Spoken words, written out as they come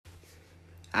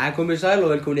Komið sæl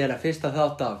og velkomin í fyrsta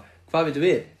þátt af Hvað vitum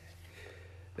við?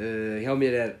 Hjá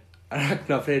mér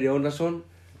Ragnar Freyr Jónasson,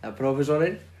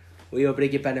 prófessorinn, og ég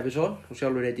Breki Benefisson og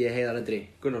sjálfur heiti ég Heiðar Andri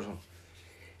Gunnarsson.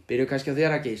 Byrjum kannski á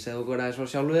þér, Raggi, segðu okkur aðeins frá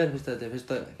sjálfur þér,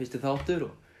 þetta fyrsti þáttur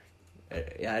og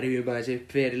rifjum aðeins upp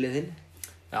ferilið þinn.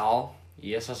 Já,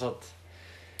 ég sem sagt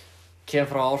kem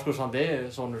frá Áskurðsandi,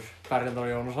 sonur Berglindar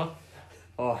Jónasson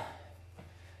og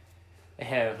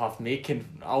hef haft mikinn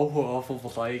áhuga á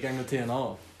fótbolta í gegnum tíðina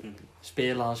og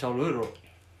spilað hann sjálfur og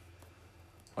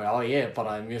já, ég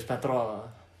bara mjög spenntur að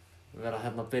vera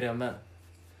hérna að byrja með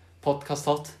podcast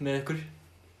þátt með ykkur.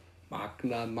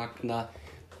 Magna.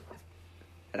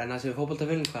 Renna sig við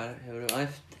fótboltafélagið, hvað hefur þú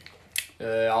æft?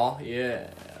 Já, ég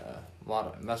var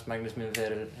mestmegnis mín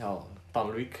fyrir hjá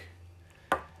Dalvík.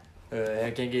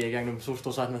 Hef gengið í gegnum súrt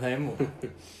og sætt með þeim og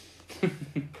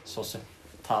svo sem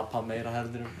tapa meira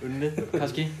heldur unnið,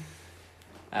 kannski.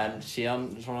 En síðan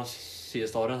svona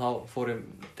síðasta árið þá fór ég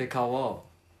til KA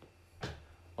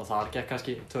og þar gekk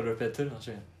kannski töluvert betur,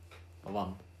 þannig að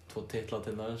vann 2 titla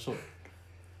til þess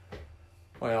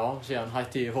og já, síðan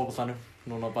hætti ég í fótboltanum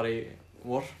núna bara í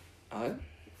vor. Já,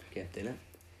 skemmtilega.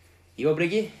 Ég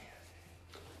Breki?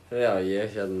 Já, ég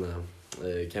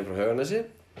kem frá Hauganesi.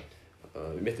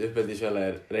 Mitt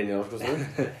uppeldisfélag Reynir Áskurðsson.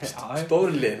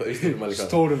 Stór lið á Íslandumælikvarða.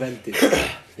 Stóru veldi.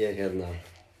 Ég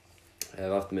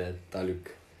hef átt með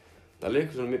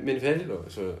Dalvík, svona minn feril og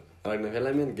svo Ragnar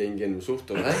félagi minn, gengið súrt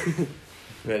og hægt.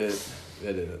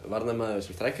 Verið varnarmaður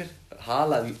sem strækjar,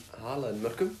 halaði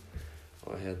mörkum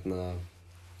og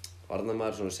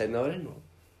varnarmaður svona seinni árin og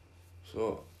svo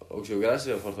óx ég úr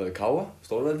grasi og fór það við KA,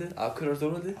 stórveldið, Akureyrar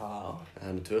stórveldið.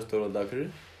 Það 2 stórveldi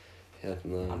Akureyri.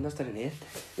 Annars er hitt.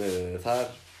 Þar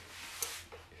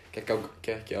gekk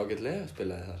ágætlega,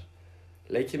 spilaði þar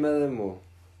leiki með þeim og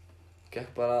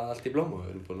gekk bara allt í blóm og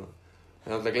við erum búin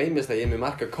að það gleymist að ég er með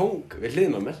marka kóng við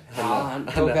hliðina á mér. Hann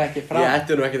tók ekki fram. Ég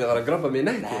ætti nú ekkert að fara að grabba mig í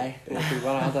netti. Nei, þú ætti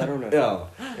bara að hafa það rólegur. Já,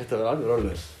 þetta var alveg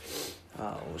rólegur. Já,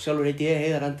 og sjálfur heiti ég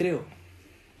Heiðar Andri og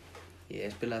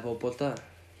ég spilaði fótbolta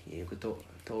í einhver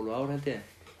 12 ár held ég.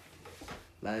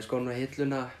 Lagði skóna á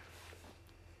hilluna,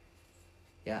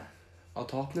 já, á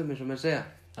toppnum eins og menn segja.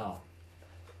 Já.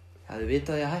 Ég hafði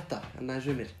vitað að ég hætta, annaði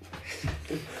sumir.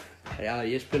 Já,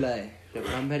 ég spilaði sem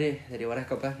framherji þegar ég var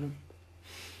ekki á bekknum.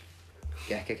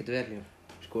 Gekk ekkert vel, ég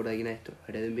skoraði ekki neitt og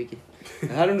reyði mikið.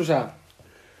 En það nú sagan.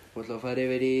 Við ætlum að fara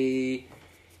yfir í...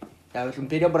 Já, við ætlum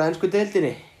að byrja bara á ensku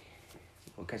deildinni.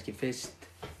 Og kannski fyrst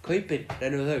kaupin,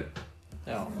 rennum við þau.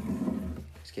 Já.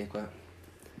 Kannski eitthvað...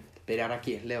 Byrja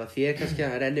Raggi, lefa þér kannski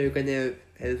að renna við hvernig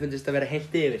hefur fundist að vera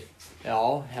heilt yfir. Já,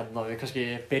 við kannski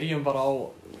byrjum bara á...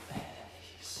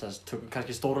 Tökum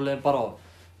kannski stóru liðin bara og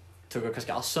tökum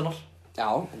kannski Arsenal. Já,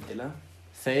 endilega.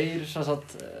 Þeir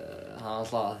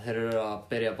þeir eru að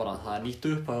byrja bara, það nýtt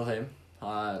upphæð á þeim.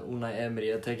 Það Unai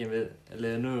Emery að tekin við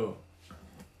liðinu og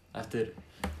eftir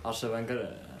Arsene Wenger,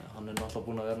 hann náttúrulega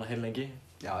búinn að vera heil lengi.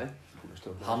 Já,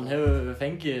 hann hefur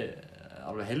fengið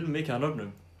alveg heilmikið af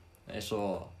nöfnum eins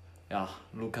og, já,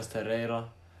 Lucas Torreira,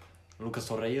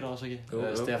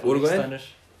 Stefán Steiner.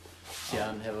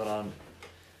 Síðan hefur hann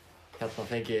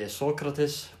fengið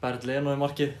Sókrates, Bernd Leno í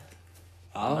markið.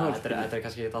 Þetta er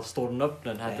kannski ekki allt stór nöfn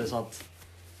en þetta samt,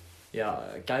 já,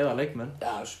 gæða leikmenn.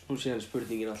 Já, síðan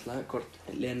spurningin alltaf hvort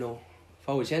Leno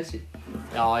fái sénsinn.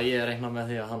 Já, ég reikna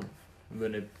með því að hann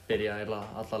muni byrja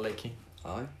alla leiki.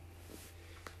 Já.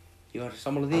 Ég var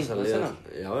sammála því, Arsenal.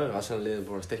 Já, Arsenal liðin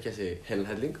búin að styrkja sig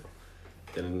heilan helling.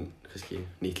 Þetta kannski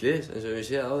nýtt lið eins og við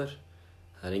séð áður.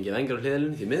 Það engin Wenger á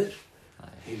hliðarlínunni því miður.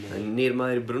 Það nýr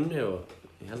maður í brunni og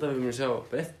ég held að við munum sjá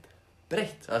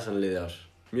breytt Arsenal liði ár,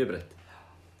 mjög breytt.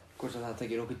 Hvort sem það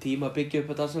tekir nokkuð tíma að byggja upp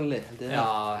þetta Arsenal-lið, heldur þið? Já,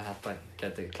 þetta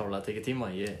geti klárlega tekið tíma.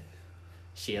 Ég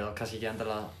sé það kannski ekki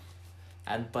endilega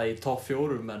enda í topp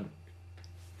 4 en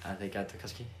þeir geti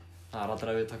kannski. Það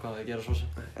aldrei að vita hvað þeir gera svo sem.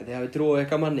 En þið hafið trú á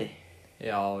ykkar manni?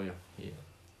 Já, ég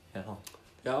það.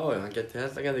 Já, hann geti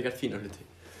gert fína hluti.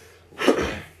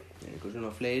 Einhver svona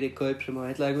fleiri kaup sem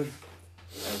hafa heillað ykkur?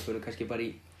 Eða fyrir kannski bara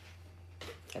í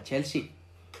Chelsea?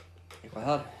 Eitthvað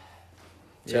þar?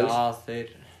 Já,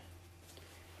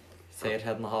 þeir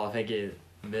hafa fengið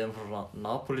miðum frá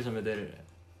Napoli sem heitir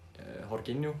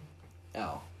Jorginho. Já,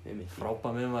 einmitt.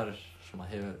 Frábær miðjumaður sem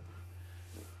hefur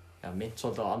minnt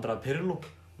svolítið á Andrea Pirlo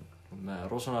með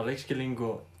rosalega leikskilning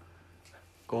og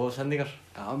góða sendingar.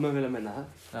 Já, maður vilja menna það.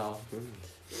 Já,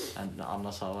 en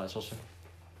annars hafa það svo sem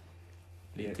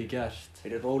lítið gert.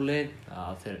 Þeir eru rólegir.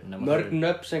 Já, mörg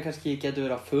nöfn sem kannski getur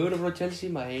verið að förum frá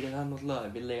Chelsea, maður heyrir það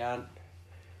náttúrulega. Willian,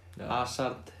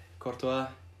 Hazard,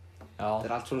 Courtois.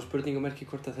 Það allt svona spurningamerki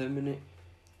hvort að þau muni.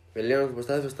 Willian var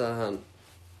staðfest að hann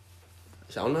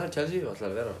ánægður Chelsea og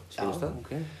ætlar að vera á sínum stað.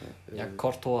 Ok. Já,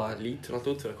 Courtois. Lítur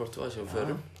alltaf út fyrir að Courtois sé á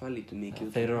förum. Það lítur mikið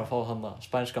út. Þeir eru að fá þarna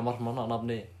spænska markmann að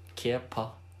nafni Kepa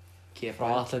frá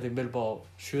Athletic Bilbao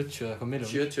 70 eitthvað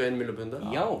miljónir. 71 miljónir punda.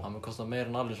 Já. Það mun kosta meira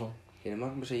en Alisson. Ég er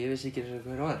margum að segja, ég vissi ekki eins og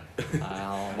hver var. Nei,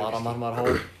 hann var að markmaður há.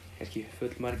 Kannski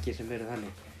full margir sem eru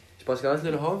þannig. Spænska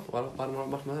landsliðinu há var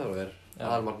markmaður þar og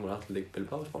aðalmarkmaður Athletic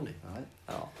Bilbao á Spáni.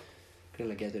 Já.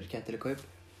 Greinlega getur skemmtileg kaup.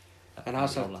 En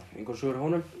Hazard, einhver sögur á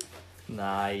honum?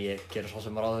 Nei, ég gerir svo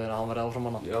sem ráð fyrir að hann verði áfram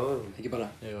hana. Já. Ekki bara?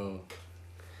 Jú.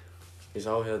 Ég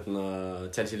sá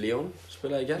Chelsea-Lyon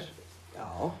spilaði í gær. Já.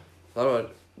 Þar var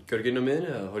Jorginho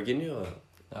miðinni, eða Jorginho,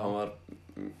 og hann var,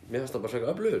 mér fannst það bara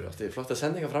svaka öflugur. Átti flotta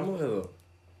sendinga fram á við og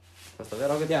fannst það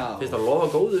vera ágætt. Já. Finnst það lofa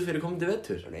góðu fyrir komandi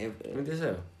vetur, myndi ég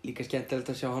segja. Líka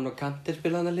skemmtilegt að sjá hann og Kanter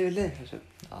spila hann að lifi lið.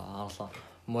 Já, alltaf.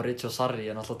 Mauricio Sarri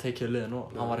er náttúrulega tekið liðið nú.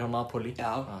 Hann var hjá Napoli.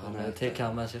 Já. Hann hefði tekið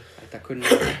hann með sér. Þetta kunni.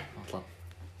 Alltaf.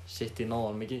 City náði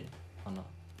hann mikið. Þannig að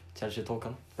Chelsea tók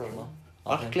hann.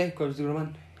 Barkley, hvað veistu um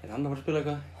hann? Er hann að fara að spila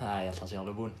eitthvað? Nei, ég held að það sé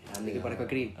alveg búinn. Hann er ekki bara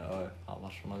eitthvað grín. Já, hann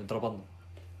var svona við drabbann.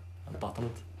 Hann datt hann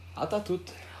út. Það datt út.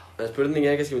 En spurningi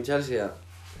er kannski Chelsea að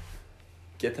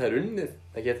geta þær unnið,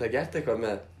 að geta þær gert eitthvað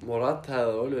með Morata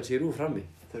eða Oliver Giroud frammi.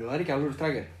 Þau eru ekki alveg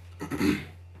strækir.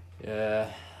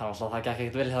 Það var alltaf, það gekk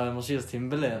ekkert vel hjá þeim á síðast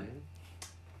tímabili.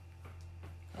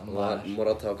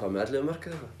 Morata var hvað með 11 mörk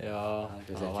eða eitthvað? Já,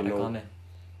 það var eitthvað hannig.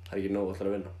 Það er ekki nóg alltaf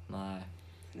að vinna. Nei.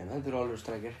 Nei, það eru alveg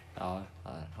strækir. Já,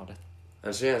 það er hárrétt.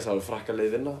 En síðan sá frakka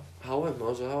lið vinna HM á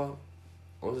þess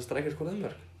að strækir skoraði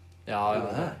mörk. Já,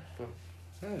 það.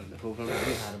 Það er fókfælega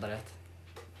því. Það er þetta rétt.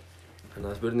 Þannig að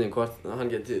það er spurningin hvort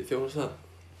hann geti þjónustað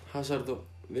Hazard og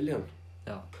Willian.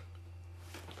 Já.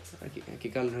 Það er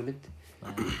ekki galin hugmynd.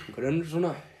 Nei. Einhver önnur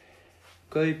svona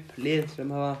kaup, lið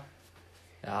sem hafa...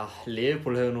 Já,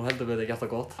 Liverpool hefur nú heldur betur gert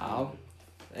það gott. Já.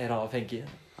 Þeir hafa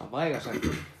fengið. Það væga sagt.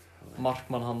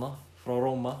 Markmann hanna frá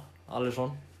Róma,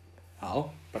 Alisson. Já,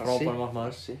 Frábær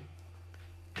markmaður. Brassi.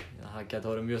 Já, það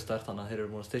getur verið mjög sterkt þannig að þeir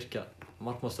eru búin að styrkja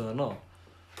markmannstöðuna.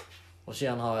 Og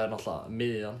síðan hafa þeir náttúrulega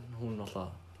miðjan, hún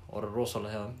náttúrulega orðið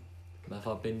rosalega hjá þeim með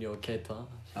Fabinho og Keita.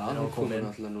 Já, hún komið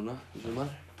náttúrulega núna í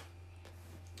sumar.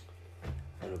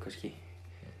 Það er nú kannski...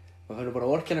 Það fyrir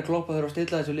bara orkinn að kloppa þeir og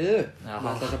stilla þessu liðu með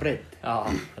alltaf þessa breytt. Já,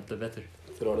 heldur betur.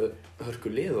 Þeir eru orðið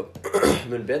hörku lið og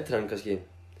mun betra en kannski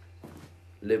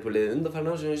Liverpool liðið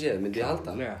undanfarna sem við séð, myndi ég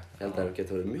halda. Ég held að þeir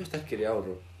geta verið mjög sterkir í ár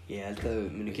og... Ég held að þau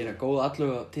muni gera góða allu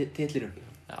á titlinum.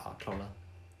 Já, klálega.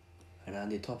 Það er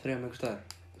þannig í topp 3 með einhver staðar.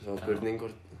 Svo spurning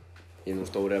hvort... Ég er nú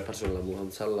stóri persónulega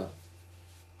Mohamed Salah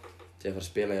til að fara að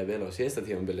spila ég vel á síðasta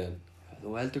tímabili en...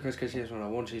 Þú heldur kannski að sé svona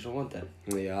one season wonder?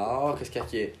 Já, kannski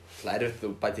ekki... Það er þú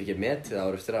bætir ekki metið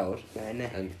ár eftir ár. Nei.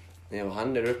 En ef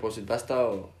hann er upp á sitt besta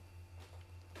og...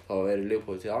 Þá er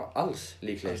Liverpool til alls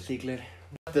líklegir. Líklegir.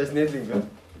 Þetta er snillingur.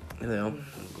 Já.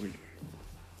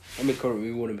 Einmitt hvað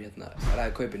við vorum hérna að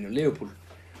ræða kaupin hjá Liverpool.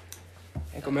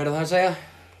 Eitthvað meira það að segja?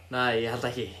 Nei, ég held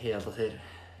ekki. Ég held að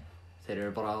þeir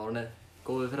eru bara orðnir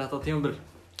góðir fyrir þetta tímabil.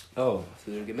 Já. Þau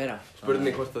eru ekki meira.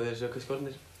 Spurning hvort að þeir séu hvað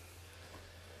skornir.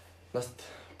 Næst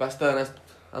besta eða næst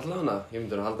allavega. Ég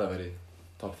myndi nú halda að vera í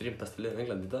topp 3 bestu liðum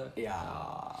Englandi í dag. Já.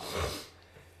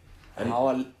 En það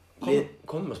var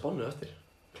komum að Spánu eftir.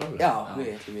 Klárlega. Já, við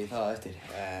ætlum í það eftir.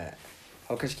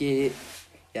 Þá kannski,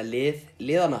 já,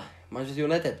 liðana, Manchester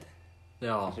United.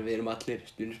 Já. Þar sem við erum allir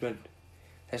stuðningsmenn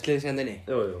þess liðs hérna inni.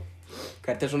 Jú.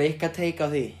 Hvert er svona ykkar take á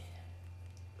því?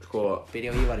 Sko,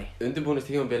 Byrja á Ívari.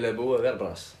 undirbúningstímabilið er búið að vera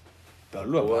brass.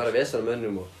 Búið að vera vesar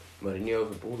mönnum og maður er nýja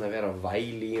búinn að vera á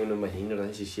væli í honum að hinur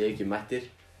að þessi sé ekki mættir.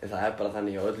 En það er bara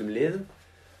þannig hjá öllum liðum.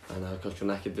 Þannig að það er kannski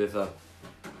svona ekkert við það,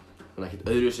 svona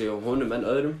ekkert öðru sig á honum en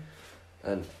öðrum.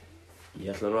 En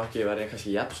ég ætla nú ekki að vera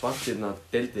kannski jafn svart hérna að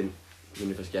deildin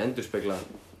muni kannski endurspegla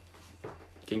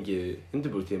gengið í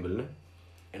undirbúningstímabilinu.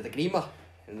 Er þetta gríma?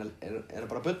 Er það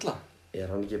bara að bulla? Er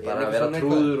hann ekki bara að vera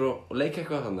trúður og leika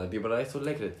eitthvað þannig? Er ekki bara eitt og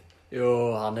leikrit? Jú,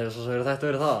 hann hefur svo sem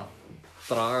verið það.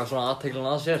 Draga svona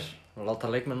athyglinna að sér og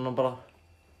láta leikmennina bara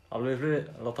alveg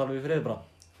í friði bara.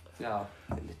 Já,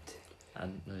 einmitt.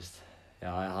 En, þú veist,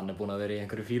 já, hann er búinn að vera í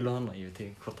einhverju fílu þannig. Ég veit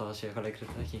ekki hvort það sé eitthvað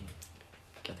leikrit eða ekki.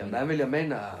 Já, menn vilja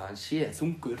meina að hann sé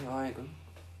þungur á einhvern.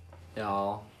 Já,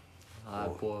 það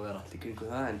er búið að vera. Allt í kringu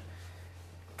það, en...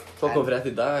 Svo kom frétt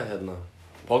í dag, hérna,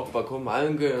 Pogba kom á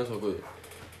æfingu og svo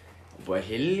búið að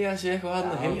hylja sig eitthvað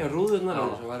hérna, hylja rúðurnar.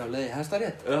 Já, svo var hann leiði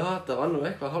hæstarétt. Já, þetta var nú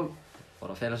eitthvað hálf...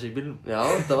 Bara að fela sig í bílnum. Já,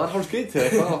 þetta var hálf skrítið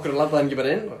eitthvað, okkur lappaði hann ekki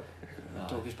bara inn.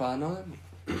 Tók í spaðan á þeim.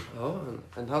 Já,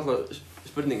 en alltaf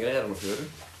spurningar er hann á fjöru.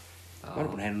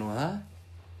 Var búinn að heyra nú að það.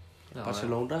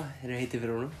 Barcelona, þeir eru heitið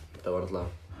fyrir honum. Þetta var náttúrulega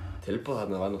tilboð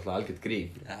þarna, var náttúrulega algjört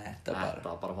grín. Ja, þetta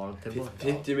var bara fánum tilboð.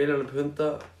 50 milljónir punda,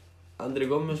 Andri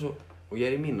Gómez og og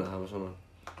ég í mína, það var svona.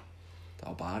 Það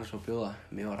var bara svo að bjóða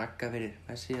mig og Ragga fyrir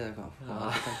Messi eða eitthvað.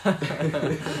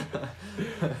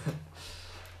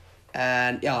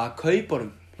 En já,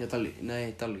 Kaupunum hjá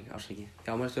Dalvík, ásæki.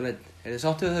 Já, mæstu leið. Þið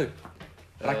sáttu við þau?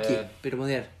 Raggi, byrjum á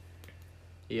þér.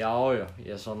 Já,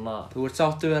 ég svona... Þú ert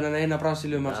sáttu við þennan eina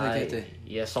Brasilíumann sem þið keyptuð?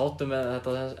 Ég sáttu með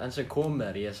þetta enn sem kom með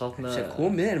þér. Ég sátt með... Sem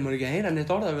kom með þér, maður ekki að heyra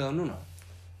neitt orðað við það núna.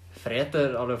 Fred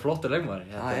alveg flottur leikmaður.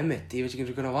 Já, einmitt. Ég veist ekki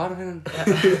eins og hvernig að vara hennan.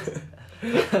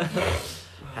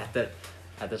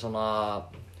 Þetta svona...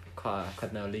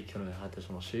 Hvernig er líkjum við? Þetta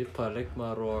svona svipaður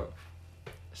leikmaður og...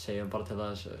 Segjum bara til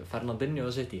þess Fernandinho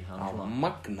og City. Já,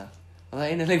 magna. Það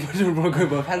eini leikmaður sem er búin að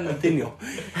kaupa Fernandinho.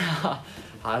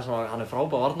 Hann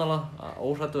frábær varnarlega,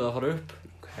 óhræddur við að fara upp.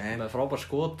 Með frábær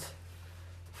skot,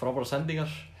 frábærar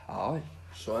sendingar. Já.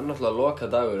 Svo náttúrulega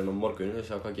lokadagurinn á morgun, við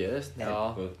sjá hvað gerist.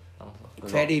 Já.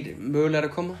 Hverjir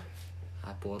mögulega að koma?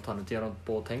 Það búið að tala Dieron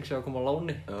Boateng sem að koma á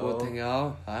láni. Boateng, já.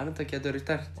 Það þetta getur verið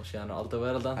sterkt. Og síðan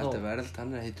Alderweireld ennþá. Alderweireld,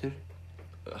 hann heitur.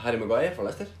 Harry Maguire frá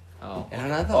Leicester. Já. Er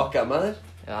hann ennþá? Okkar maður.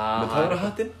 Já. Með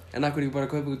töfrahattinn. En af hverju ekki bara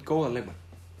að kaupa ykkur góðan leikmann?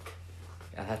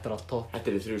 Já, þetta allt topp. Þetta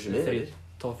þrjú sem niður.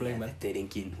 Topp leikmenn. Þetta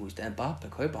engin, þú veist, Mbappe,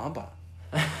 kaupa hann bara.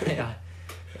 Já.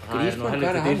 Griezmann, hvað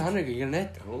er hann? Hann ekki að gera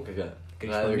neitt.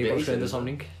 Griezmann nýbúinn skrifað undir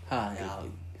samning. Já,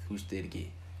 þú veist, er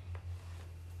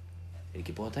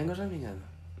ekki búið að tenga samning eða?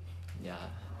 Já,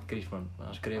 Griezmann,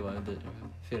 hann skrifaði undir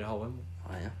fyrir HM.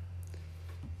 Já.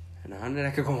 En hann er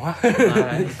ekki að koma.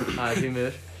 Nei, það er því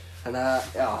miður. Þannig að,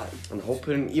 já,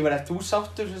 hópurinn, Ívar, ert þú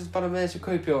sáttur bara með þessi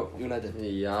kaupi á United?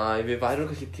 Já, við værum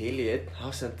kannski til í einn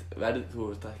hafsend verð,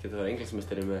 þú veist ekki að það var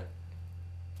englandsmeistari með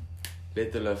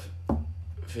Lindelöf,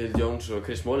 Phil Jones og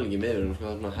Chris Smalling í miðjunum, sko,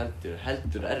 það er svona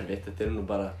heldur erfitt, þetta nú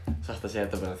bara, satt að segja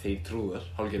þetta bara þeir trúðar,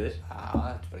 hálfgerðir. Já, þetta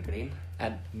er bara grín.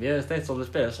 En mér finnst eitt svolítið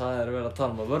spes, það er verið að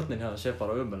tala að vörnin hjá sé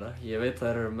bara umulega. Ég veit að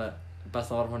þeir eru með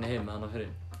besta varmann í heimi þannig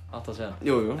fyrir 8 síðan.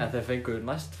 Jú. En þeir fengu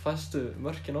næst fæstu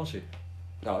mörkin á sig.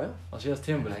 Já. Á síðast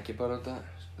tímabil. Ekki bara þetta...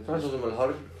 Það er svo sem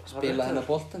alveg spila hennar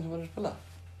boltan sem var að spila.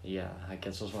 Já, það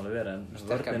getur svo sem alveg verið, en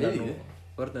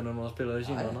vörnin er nú að spila því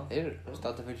sínu hana. Þeir eru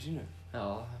starta fyrir sínu. Já.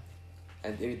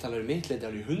 En ef ég tala um mitt leiti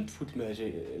alveg hundfull með þessi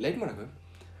leikmannakaup.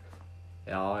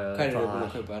 Já. Hvað eru búin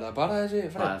að kaupa? Er það bara þessi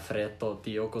Fred? Það er Fred og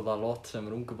Diogo Dalot sem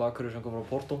er ungu bakkurur sem kom frá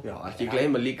Porto. Já, ekki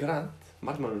gleyma Lee Grant,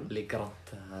 markmannum. Lee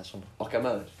Grant, það er svona. Okkar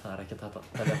maður. Það er ekkert þetta.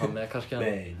 Það er það með kannski hann.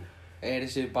 Nei. Er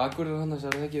þessi bakkurur hann að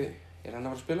það ekki... Er hann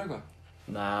að fara að spila eitthvað?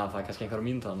 Nei, það er kannski einhverja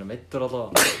mínútur, hann er meiddur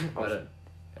allavega.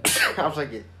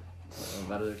 Afsakið.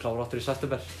 Verður klár aftur í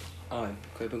september.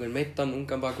 Kaupa einhvern meiddan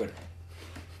ungan bakvörð.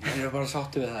 Þeir eru bara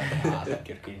sáttu við það. Það er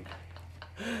ekki grín.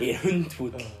 Ég er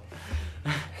hundfúll.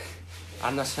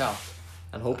 Annars já.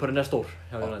 En hópurinn er stór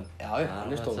hjá United. Já,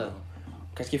 hann er stór.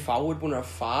 Kannski fáir búin að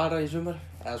fara í sumar,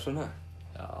 eða svona.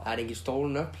 Já. Það er engin stór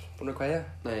nöfl búin að kveðja.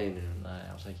 Nei,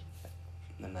 alls ekki.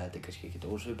 Þannig að þetta er kannski ekkert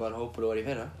ósvipaður hópur og var í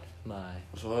fyrra. Nei.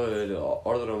 Og svo hefur verið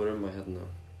orðrómur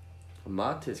að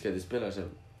Matthijs geti spilað sem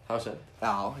hafsend.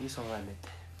 Já, ég sá það einmitt.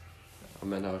 Og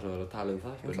menn hafa svona verið að tala um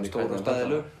það. Stór og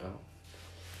staðilug. Já.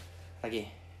 Raggi,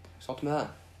 sáttu með það?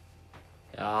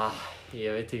 Já,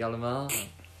 ég veit ekki alveg með það.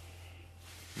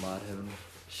 Maður hefur nú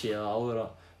séð áður að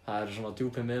það eru svona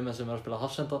djúpir miðmenn sem er að spila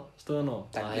hafsendastöðun og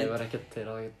það hefur ekkert, þeir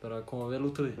hafa ekkert verið að koma vel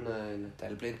út úr því. Nei, það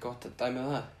er blind gott að dæmi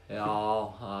það. Já,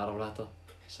 það er alveg hægt að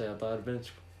segja að það er blind,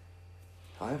 sko.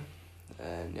 Já,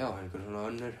 en já, einhver svona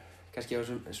önnur, kannski á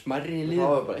þessum smærri í liði.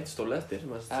 Það var bara eitt stól eftir.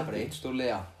 Það er bara eitt stór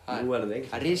lið, já. Nú er það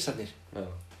Það er risarnir. Já.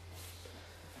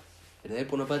 Eru þeir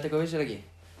búin að bæta eitthvað við sér ekki?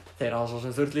 Þeir hafa svo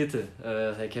sem þurft lítið.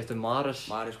 Þeir keyptu Mahrez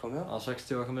kom, já. á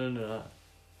 60 okkar miljonir.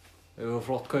 Það var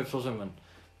flott kaup svo sem, en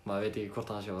maður veit ekki hvort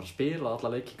það sé að fara að spila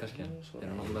alla leiki kannski. Þeir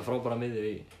eru náttúrulega með frábæra miðju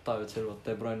í David Silva,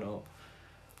 De Bruyne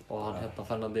og hann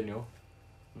Fernandinho.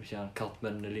 Og síðan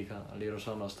kantmennir líka, Leroy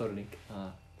Sané og Sterling.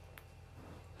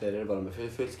 Þeir eru bara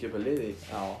með fullskipað lið í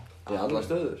allar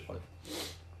stöður.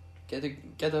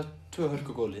 Geta 2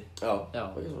 hörkugóð lið. Já.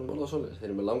 Og ég er svona málað svoleiðis. Þeir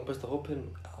eru með langbesta hópinn.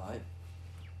 Já.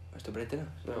 Veistu breytina?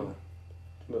 Já.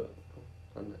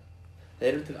 Þannig. Þeir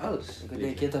eru til alls.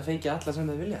 Hvernig geta fengið alla sem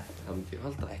þeir vilja? Það myndi ég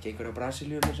halda. Ekki einhverja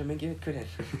Brasilíumenn sem engin veit hver er.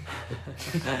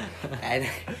 Nei.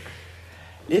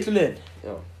 Litlu liðin.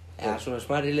 Já. Já, svona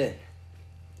smærri lið.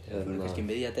 Það er kannski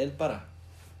miðja deild bara.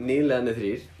 Nýliðarnir 3.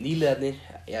 Nýliðarnir,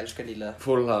 ég elska nýliða.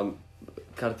 Fulham,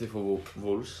 Cardiff og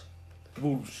Wolves.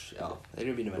 Wolves, já, þeir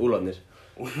eru mínum menn. Úlfarnir.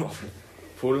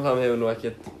 Fulham hefur nú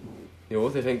ekkert... Jú,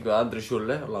 þeir fengu Andri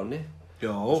Schürrle á láni.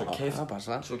 Já, það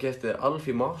passa. Svo keyptu þeir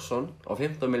Alfie Mawson á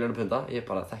 15 milljónir punda. Ég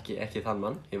bara þekki ekki þann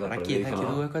mann. Raggi, þekkir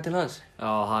þú eitthvað til hans? Já,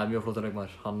 það er mjög flottur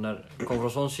leikmaður. Hann kom frá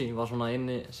Swansea, var svona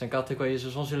inni sem gat eitthvað í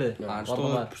þessu Swansea-liði. Hann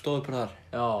stóð upp þar.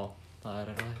 Já, það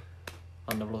er eitthvað.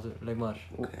 Hann er flottur leikmaður.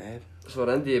 Ok. svo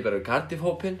rendi ég bara í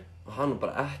Cardiff-hópinn og hann var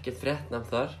bara ekkert fréttnæmt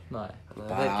þar. Nei.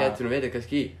 Þannig að þeir gætu nú verið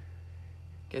kannski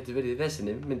verið í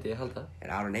vesinni, myndi ég halda.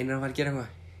 Aron Einar að fara að gera eitthvað?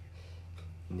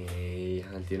 Nei,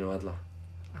 held ég nú alla.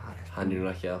 Hann nú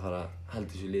ekki að fara að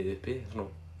halda þessu liði uppi,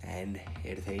 svona. En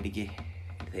eru þeir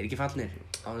ekki fallnir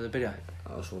á að byrja?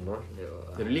 Já, svona.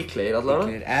 Þeir eru líklegir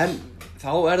allavega. En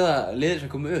þá það liðir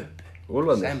sem komu upp.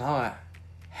 Úlfarnir. Sem hafa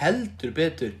heldur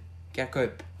betur gert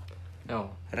kaup. Já.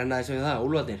 Renna þessu við það,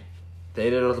 Úlfarnir.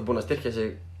 Þeir eru alltaf búin að styrkja sig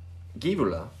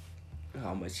gífurlega. Já,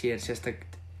 maður sér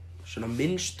sérstakt svona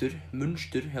munstur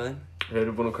hjá þeim. Þeir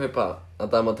eru búin að kaupa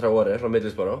Adama Traoré frá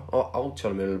Middlesbrough á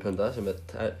 18 milljónir punda sem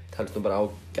telst nú bara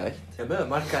ágætt. Já, með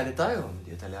markaðin í dag þá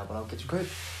myndi ég telja bara ágætt sem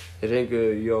kaup. Þeir fengu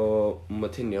Jó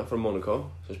Matinho frá Monaco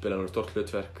sem spilaði hann stórt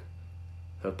hlutverk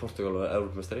þegar Portugal var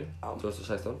Evrópumeistari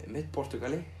 2016. Mitt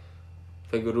Portugali.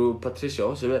 Fengu Rú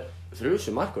Patricio sem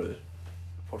þrjusu markvörður.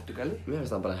 Portugali. Mér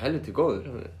finnst hann bara helviti góður.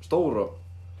 Hann stór og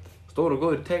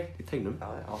góður í tegnum. Já,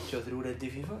 83 reyndi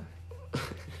í FIFA.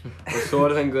 Og svo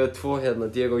fengu tvo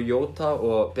Diego Jota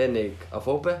og Benig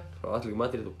Afobe frá Atletico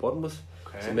Madrid og Bournemouth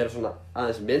sem svona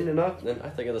aðeins minni nafn en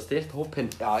ætti að geta styrkt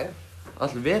hópinn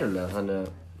allir verulega, þannig að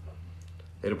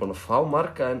þeir eru búin að fá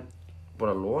marga en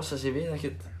búin að losa sig við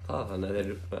ekkert það, þannig að þeir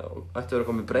ættu að vera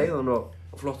komið breiðan og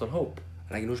flottan hóp.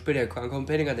 Það ekki nú spyrja hvaðan kom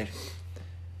peningarnir?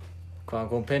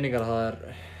 Hvaðan kom peningar,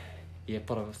 ég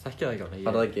bara þekki það ekki alveg.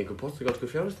 Var það ekki einhver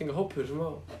portugalskur fjárfestingahópur sem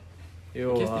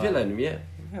Jú, keypti félaginu?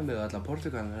 Ég með allan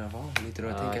Portugal að fá, það lítur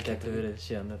að tengja þetta. Gæti verið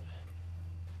síðan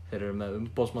þeir eru með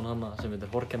umboðsmann hana sem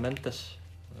heitir Jorge Mendes,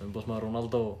 umboðsmaður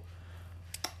Ronaldo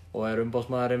og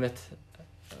umboðsmaður einmitt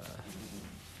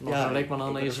nokkra leikmanna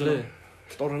hana í þessu liði.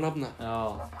 Stóra nafna. Já,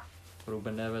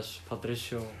 Ruben Neves,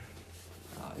 Patricio,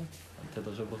 þetta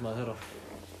er umboðsmaður þeirra.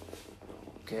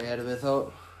 Ok, erum við þá...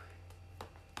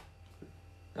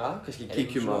 Já, kannski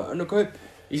kíkjum á önnur kaup.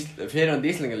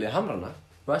 Fyrirhandi Íslandingalið Hamrana,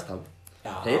 West Ham.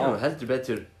 Þeir eru heldur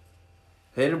betur,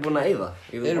 þeir eru búin að eyða.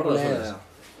 Þeir eru búin að eyða, já.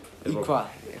 Í hvað?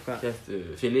 Keyptu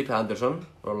Filipe Andersson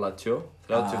frá Lazio,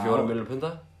 34 milljónir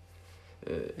punda.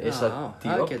 Issa Diop,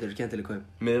 það getur skemmtileg kaup.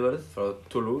 Miðvörð frá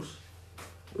Toulouse.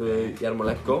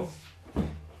 Jarmolenko,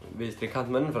 vinstri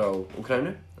kantmenn frá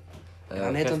Úkraínu.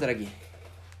 Hann heilandir ekki?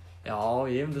 Já,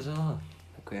 ég myndi segja það.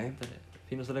 Ok. Þetta er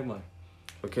fínasta leikmaður.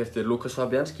 Svo keyptu Lukas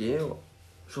Fabianski og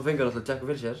svo fengur hann alltaf Jack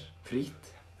Wilshere, frýtt.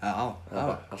 Já.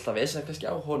 Alltaf veist kannski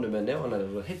á honum en ef hann er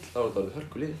heill þá er þetta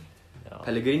hörkulið.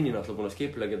 Pellegrini er alltaf búinn að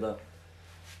skipulega geta...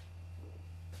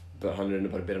 Hann er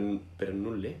bara að byrja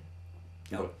nulli.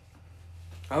 Já.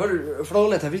 Það verður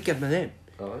fróðlegt að fylgjast með þeim.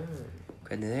 Já.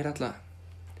 Hvernig þeir alltaf...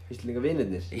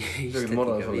 Íslendingavinirnir.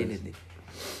 Íslendingavinirnir.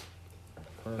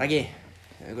 Raggi,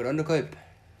 einhver önnur kaup?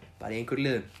 Bara í einhver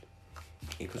liðum?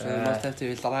 Einhver sem þú mást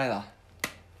eftir vilt að ræða?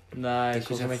 Nei,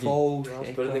 svo sem ekki.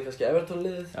 Spurning kannski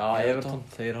Everton-liðið? Já, Everton,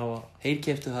 þeir hafa... Þeir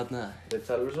keyptu þarna... Reit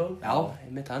Salversson? Já,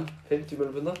 einmitt hann. 50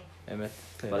 milljónir punda. Einmitt.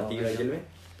 Bara dýra Gylfi.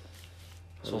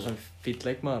 Svo sem fínn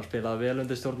leikmaður, spilaði vel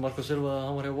undir stjórn Marco Silva þegar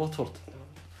hann var hjá Watford.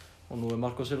 Og nú er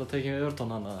Marco Silva tekinn við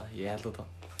Everton, þannig að ég held þetta.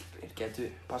 Þeir getu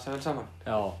passað vel saman.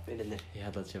 Já, vinirnir. ég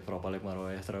held að þetta sé frábær leikmaður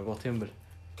og eftir að hafa gott tímabil.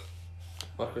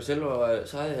 Marco Silva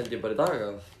sagði held ég bara í dag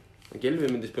að Gylfi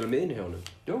myndi spila miðinu hjá honum.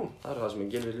 Jú. Það það sem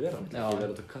Gylfi vil vera. Já. Ekki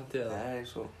vera út á kanti eða... Nei,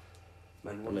 svo...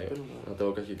 Menn voru að spila. Þetta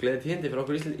var kannski gleðið tíðindi fyrir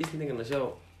okkur Íslendingarna að sjá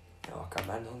Já, okkar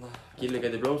menn þarna. Gylfi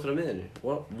gæti blómstra miðinu.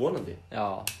 Vonandi. Já.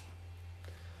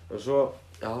 Og svo,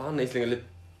 já, hann er Íslendingarlið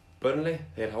Burnley.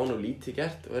 Þeir hafa nú lítið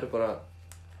gert og eru bara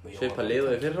svipað lið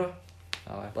og í fyrra.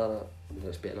 Já. Bara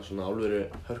að spila svona álveru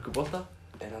hörkubolta.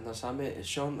 Er hann það sami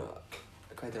Sean...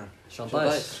 Hvað heitir hann? Sean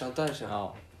Dyche. Sean Dyche, já. Já,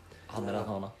 hann er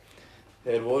ennþá hana.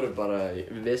 Þeir voru bara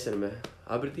við vesinu með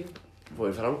Aberdeen.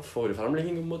 Fóru í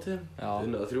framlengingum mótið þeim. Já.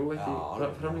 Unnaða 3-1 í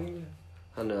framlengingu.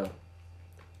 Þannig að...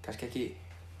 Kannski ekki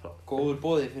góður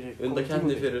boði fyrir...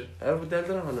 Undankeppni fyrir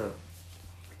Evrópudeildina, þannig að...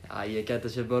 Já, ég gæti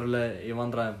sér Burnley í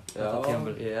vandræðum þetta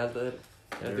tímabil. Já, ég held að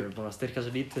Þeir eru búin að styrkja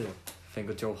sér lítið og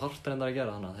fengu Joe Hart reyndar að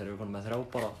gera, þannig að þeir eru konið með 3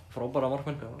 frábæra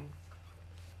markmenn.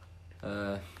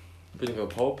 Spurning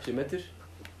hvað Pope sé meiddur.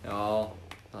 Já,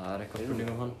 það er eitthvað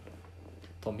spurning hann.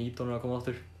 Tom Heaton er að koma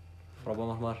aftur, frábær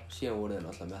markmaður. Síðan voru þeir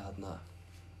náttúrulega með þarna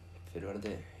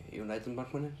fyrirverandi United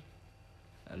markmannin.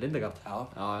 Lindegaard? Já.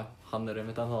 Já, hann er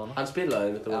einmitt ennþá hana. Hann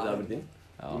spilaði einmitt á móti Aberdeen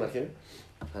Já. í markinu.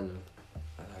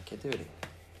 Það getur verið.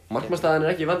 Markmannstaðan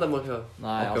er ekki vandamál hjá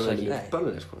Nei, alls ekki.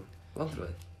 Burnley, sko.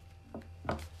 Vandræði.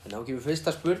 En þá kemur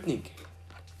fyrsta spurning.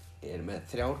 Ég er með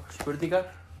 3 spurningar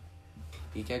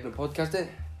í gegnum podcastið.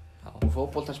 Og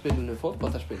fótboltaspilinu.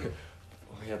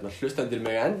 Og hlustendur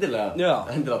mig endilega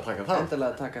taka það.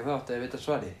 Endilega taka þátt ef ég veit að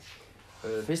svarið.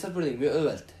 Fyrsta spurning, mjög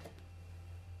auðveld.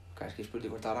 Kannski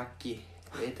spurning hvort að Raggi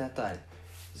veit þetta en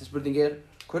Þessi spurning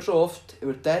hversu oft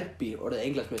hefur Derby orðið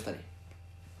Englandsmeistari?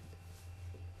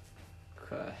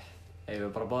 Hvað? Eigum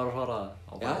við bara að svara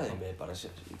á Já, þeim við bara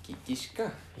gíska.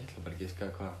 Ég ætla bara að giska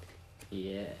hvað.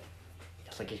 Ég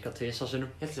ætla að giska 2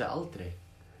 sinnum. Ég ætla að segja aldrei.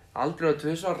 Aldrei á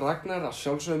 2 Ragnar að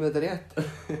sjálfsögum þetta rétt.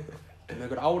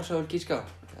 Einhver ár sem þú vil gíska.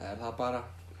 Er það bara...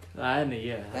 Nei,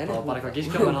 það var bara eitthvað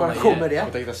gíska Þú með bara komið Þú rétt.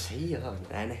 ert ekkert að segja það.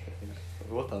 Nei.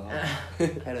 Vota það.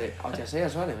 Herðu, átti ég að segja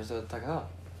svarið, finnst þú að taka það?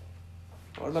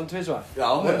 Var það alveg 2 svar? Já.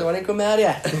 Það var einhver með það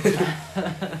rétt.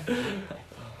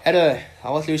 Herðu, þá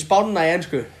ætlum við spána í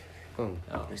ensku.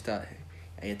 Já. Veistu að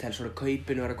ég tel svona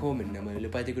kaupinu vera komin nema vilja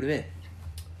bæta ykkur við.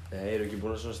 Nei, eru ekki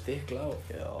búin að svona stikla á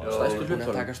Jó, stærstu Búin að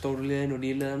hlutförum? taka stóru liðin og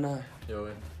nýliðina. Jú.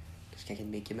 Kannski ekki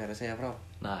mikið meira að segja frá.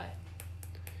 Nei.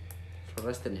 Frá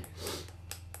restinni.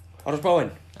 Ára spáin.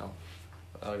 Já.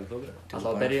 Það er ekki þókir. Alltaf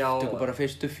að byrja á... Tökum bara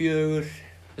fyrstu 4.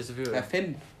 Fyrstu 4. Eða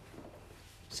 5.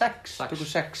 6.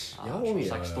 Tökum 6. Já,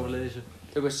 6 stórlið í þessu.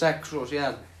 Tökum 6 og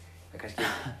síðan kannski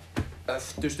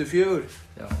öftustu 4.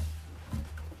 Já.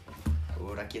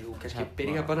 Og Raggi, þú kannski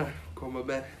byrja bara koma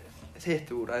með þitt.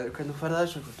 Þú ræður hvernig þú færð að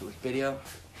þessu. Þú vilt byrja á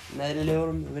neðri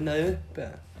liðunum og vinna þig upp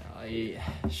eða? Já, í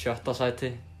 7. sæti.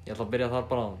 Ég ætla að byrja þar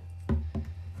bara á.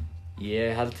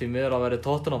 Ég held því miður að vera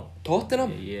Tottenham.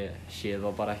 Tottenham? Ég sé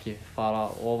það bara ekki fara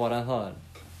ofar en það, en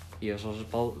ég hef svo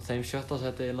spáð þeim 7.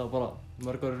 sæti eiginlega bara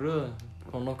mörg ári í röð,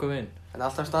 kom nokkuð veginn. En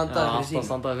alltaf standaði fyrir sín. Alltaf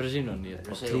standaði fyrir sínu, en ég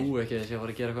bara trúi ekki að ég sé að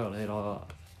fara að gera eitthvað. Þeir hafa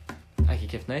ekki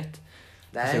keypt neitt.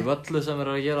 Þessi völlu sem þeir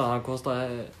eru að gera, hann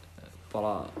kostaði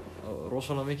bara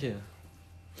rosalega mikið.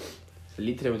 Það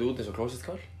lítur einmitt út eins og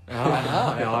klósettskál. Já,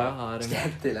 það er einmitt.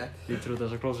 Skemmtilegt. Lítur út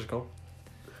eins og klósettskál.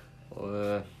 Og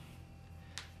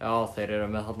já, þeir eru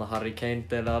með þarna Harry Kane,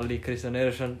 Dele Alli, Christian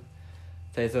Eriksen.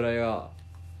 Þeir þurfa að eiga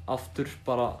aftur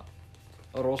bara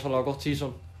rosalega gott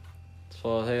season.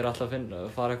 Svo þeir ætla að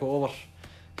fara eitthvað ofar.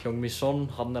 Heung-min Son,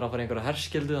 hann er að fara í einhverja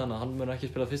herskildu, þannig að hann mun ekki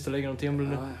spila fyrsta leikinn á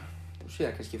tímabilinu. Já. Þú sé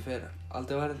það kannski fyrir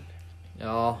Alderweireld.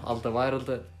 Já, Alderweireld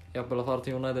er jafnvel að fara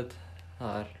til United.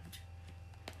 Það er...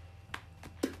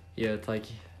 Ég veit það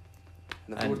ekki.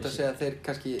 Þannig að þú ert að segja að þeir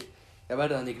kannski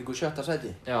verða þannig í kringu 7.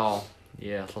 sæti. Já,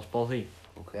 ég ætla að spá því.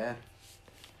 Ok.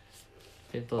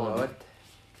 5. sæti.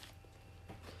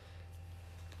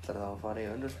 Það þá að fara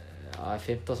í önnur. Já,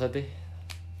 5. sæti.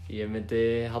 Ég myndi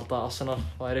halda Arsenal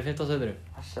væri í 5. sætinu.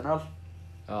 Arsenal.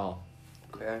 Já.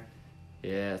 Ok.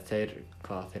 Þeir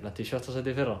lentu í 7. sæti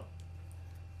í fyrra.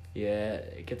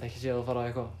 Ég get ekki séð að fara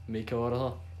eitthvað mikið að vera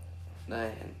það. Nei,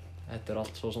 en... Þetta er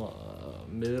allt svo svona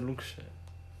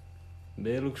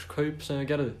miðlungskaup sem við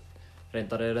gerðum.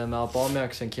 Reyndar er það með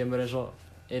Aubameyang sem kemur eins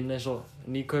og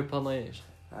nýkaup hana í...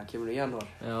 Það kemur í janúar.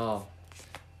 Já.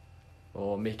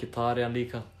 Og Mkhitaryan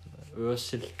líka.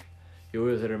 Özil. Jú,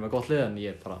 þeir eru með gott lið en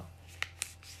ég bara...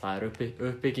 Það er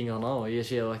uppbygging hana og ég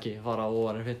sé það ekki fara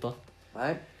ofar en 5.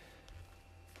 Nei.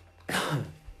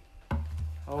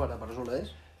 Þá var það bara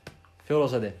svoleiðis.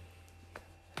 4. sæti.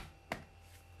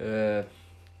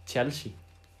 Chelsea.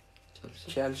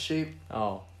 Já.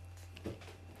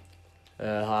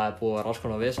 Það er búið að vera alls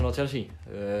konar vesen á Chelsea.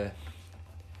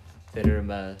 Þeir eru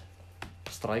með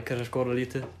striker sem skorar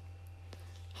lítið.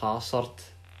 Hazard.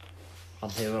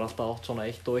 Hann hefur alltaf átt svona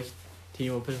 1 og 1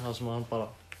 tímabil þar sem hann bara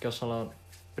gjörsamlega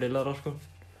brillar sko.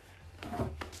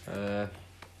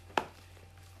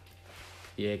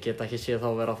 Ég get ekki séð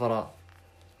þá vera að fara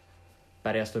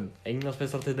berjast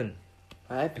Englandsmeistaratitilinn.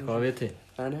 Nei. Eitthvað viti.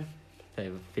 Nei.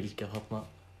 Þeir fylgja þarna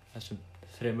þessum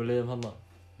 3 liðum þarna.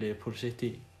 Liverpool, City,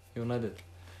 United.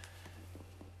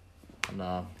 Þannig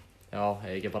að, já,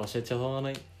 ég ekki bara að setja þá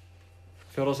hana í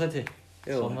 4. sæti.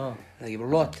 Jú, það er ekki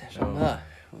bara lott, svona það.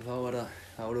 Og þá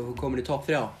erum við komin í topp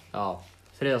 3. Já,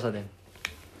 3. sæti.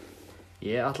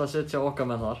 Ég ætla að setja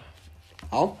okkar með þar.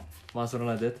 Já. Manchester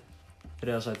United,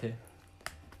 3. sæti.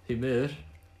 Því miður.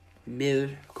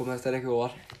 Miður, komið þetta ekki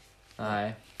óvar. Nei,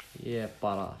 ég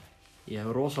hef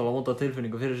rosalega vonda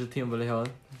tilfinningu fyrir þessu tímabili hjá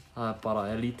þeim. Það er bara,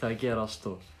 lítið að gerast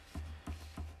og...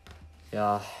 Já...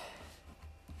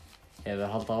 Ef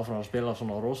þeir halda áfram að spila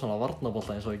svona rosalega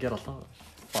varnarbolta eins og ég ger alltaf.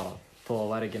 Bara, þó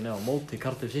það væri ekki nema móti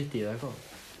Cardiff City eða eitthvað.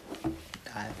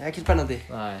 Það er ekki spennandi.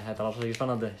 Nei, þetta er alls ekki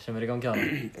spennandi sem er í gangi að það.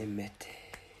 Einmitt.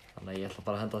 Þannig að ég ætla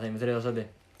bara að henda þeim í 3. sæti.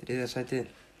 3. sæti.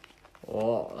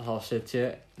 Og þá set ég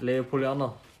Liverpool í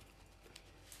annað.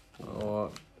 Og...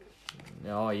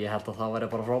 Já, ég held að það væri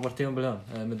bara frábært tímabil hjá þeim.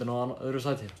 Eða myndi ná öðru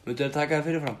sæti. Myndu þér taka það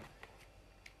fyrirfram?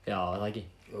 Já, það ekki.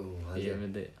 Ég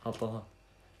myndi halda á það.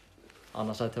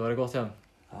 Annað sæti væri gott hjá þeim.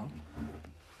 Já.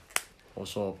 Og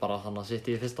svo bara hann að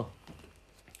sitta í 1.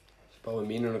 Spáði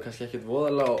mínur kannski ekkert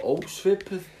voðalega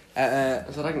ósvipuð.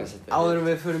 Þessar Ragnarsæti. Áður en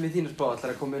við förum í þínu spá,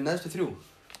 ætlar að koma í neðstu 3.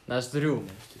 Neðstu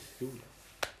 3.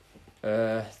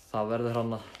 Það verður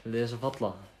hann að liða sem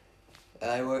falla.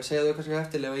 Eða ég var að segja þau kannski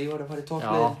eftir ef ég var að fara í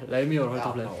topplið. Já, leið mér að fara í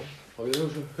topplið. Og við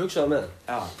hugsaðum með það.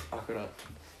 Já, akkurat.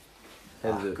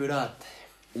 Heyrðu. Akkurat.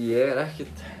 Ég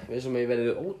ekkert vissum að ég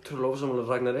verði ótrúlega ósammála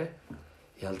Ragnari.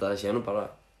 Ég held að það sé nú bara...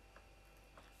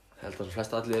 Ég held að svo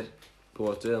flest allir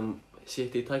búast við að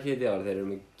City takið þetta í ár. Þeir eru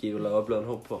með gífurlega öflugan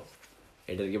hóp og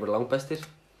þeir ekki bara langbestir.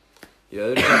 Í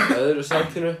öðru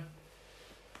sætinu.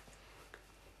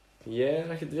 Ég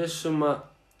ekkert vissum að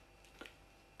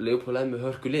Liverpool með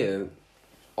hörku lið, en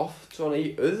oft svona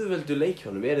í auðveldu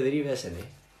leikjónum eru þeir í vesenni.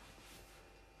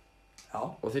 Já.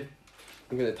 Og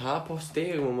þeir tapa á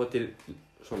stigum á móti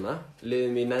svona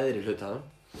liðum í neðri hluta.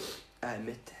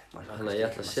 Mitt. Þannig að ég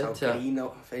ætla að setja... Maður sá grín á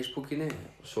Facebookinu.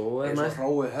 Svo er næst.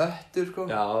 Svo hrói höttur, sko.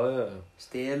 Já.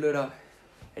 Stelur af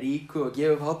ríku og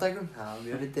gefur fátækum. Það var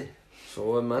mjög fyndið.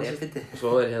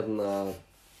 Svo er hérna...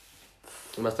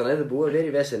 Mestan æði búið að vera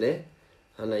í vesenni.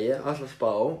 Þannig að ég ætla að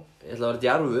spá. Ég ætla að vera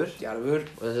djarfur. Djarfur.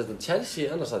 Og þess að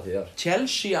Chelsea annarsæti í ár.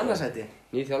 Chelsea annarsæti?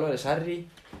 Nýr þjálfari Sarri.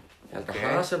 Ég held að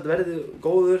Hazard verði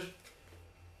góður.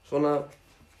 Svona...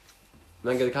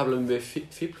 Menn getur kaflað við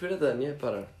fíbl fyrir þetta en ég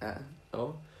bara... Já.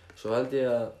 Svo held ég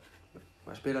að...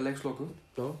 Maður spila leiksloku.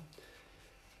 Já.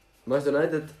 Manchester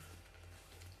United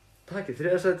takið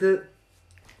 3. sætið.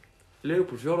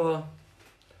 Liverpool 4.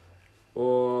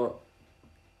 Og...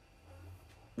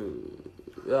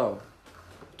 Já.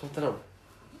 Tottenham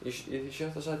í 7.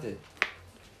 sæti.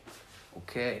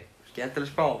 Ok,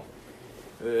 skemmtileg spá.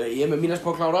 Ég er með mína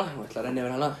spá klára og ætla að renna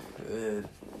yfir hana.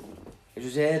 Eins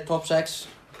og segið, top 6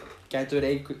 gæti verið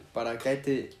einhver, bara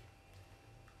gæti,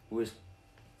 þú veist,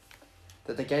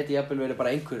 þetta gæti jafnvel verið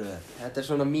bara einhver röð. Þetta er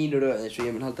svona mínu röð eins og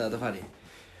ég mun halda þetta að fara í.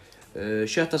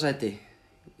 7. sæti,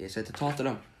 ég seti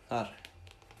Tottenham þar.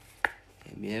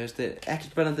 Mér finnst þeir ekki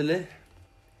spennandi lið.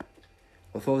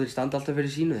 Og þó þeir standa alltaf fyrir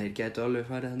sínu, þeir gætu alveg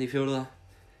farið þannig í 4.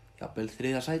 Jafnvel 3.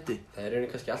 sæti. Það er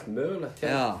kannski allt mögulegt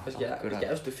hér. Já, kannski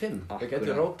efstu 5. Það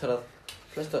gætu róterað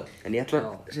flesta. En ég ætla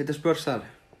að setja Spurs þar.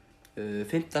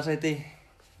 5. sæti.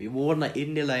 Ég vona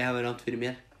innilega að ég hafi rámt fyrir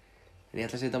mér. En ég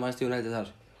ætla að setja Manchester United þar.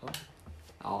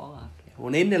 Já. Ég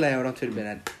vona innilega að ég hafi rámt fyrir mér,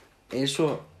 en eins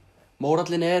og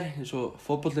mórallin eins og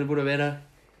fótbollin búið að vera,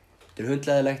 þetta er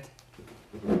hundleðilegt.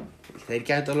 Þeir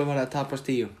gætu alveg farið að tapa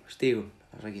stígum.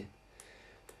 Það er ekki.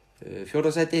 4.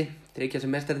 sæti, tryggja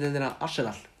sem meistaradeildina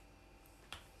Arsenal.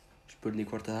 Spurning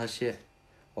hvort að það sé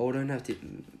óraunhæft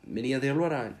með nýjan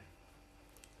þjálfara, en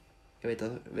ég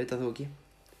veit að þú ekki.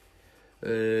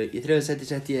 Í 3. sæti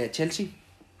setti ég Chelsea.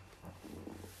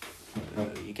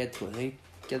 Ég geti trúið, þeir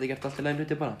geti gert allt í lagi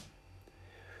hluti bara.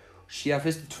 Síðan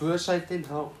fyrstu 2 sætin,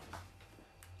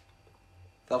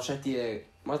 þá setti ég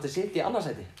Manchester City í 2.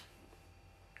 sæti.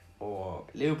 Og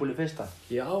Liverpool í 1.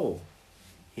 Já.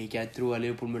 Ég gæti trú að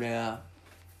Liverpool muni eiga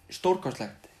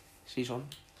stórkostlegt season.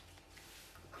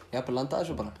 Ég hef bara landað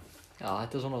þessu bara. Já,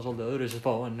 þetta er svona svolítið öðruvísi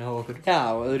spá en hjá okkur. Já,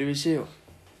 öðruvísi og...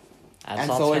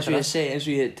 En þó eins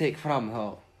og ég tek fram, þá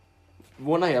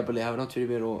vona ég að ég hafi nátt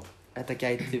fyrir mér og þetta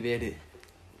gæti verið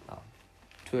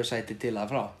 2 sæti til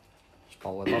að frá. Spá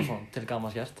er bara svona til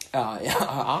gaman skert. Já,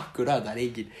 akkurat, það er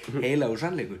engin heilagur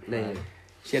sannleikur. Nei.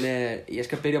 Síðan ég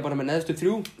skal byrja bara með neðstu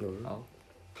 3. Já.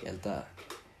 Ég held að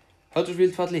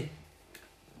Huddersfield falli.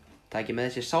 Taki með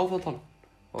þessi Southampton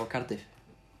og Cardiff.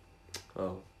 Já.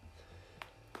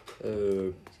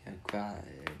 Hvað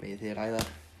megið þið ræða?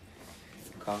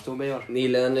 Hvað áttu með í ár?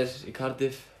 Nýliðanir í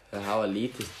Cardiff, þeir hafa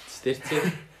lítið styrt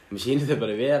sig. Mér sýnir þeir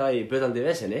bara vera í bullandi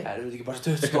vesenni. Það eru ekki bara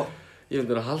stutt sko. Ég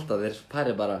myndi að halda þeir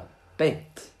pæri bara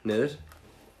beint niður.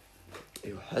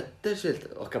 Jú, Huddersfield,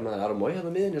 okkar maður Aramói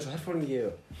hérna á miðinni og svo herfóringi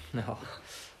og... Já.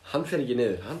 Hann fer ekki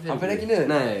niður. Hann fer ekki niður?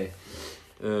 Nei.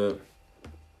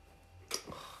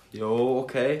 Jó,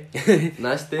 ok.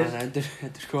 Næstir. Það endur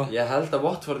sko. Ég held að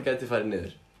Watford gæti farið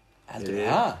niður. Heldur þið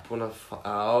það? Búin að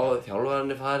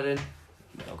þjálfarinn er farinn.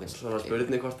 Svona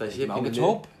spurning hvort það sé pínu ágætis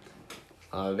hóp.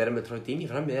 Að vera með Troy Deeney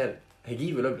frammi er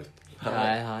gífurlega öflugt.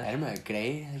 Nei, er með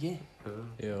Grey, ekki?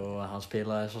 Jú, hann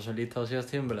spilaði svo sem lítið á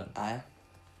síðast tímabili. Æja.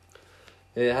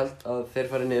 Ég held að þeir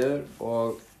farið niður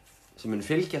og sem mun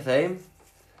fylgja þeim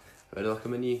verður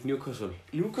okkar menn í Newcastle.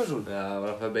 Newcastle? Já, það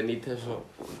var að fæða Benítez og...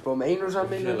 Búið með einu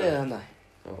samminu liðið þannig.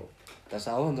 Já. Þessi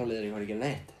áhandáliðir var ekki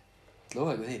neitt.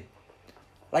 Lofa ekki við því.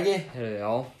 Raggi?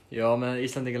 Já, ég var með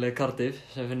Íslandingalið Cardiff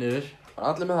sem fyrir niður. Var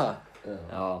allir með það?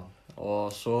 Já, og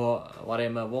svo var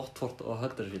ég með Watford og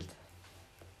Huddersfield.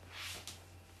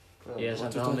 Ég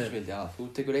sendi hann niður. Já, þú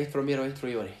tekur 1 frá mér og 1 frá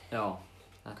Ívari. Já,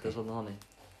 þetta er svona þannig.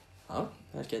 Já,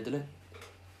 það er skemmtileg.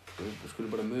 Við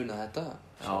skulum bara muna þetta.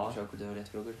 Sjá hvort það var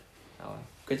rétt fyrir okkur. Já.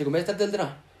 Hvernig tekur meistaradeildina?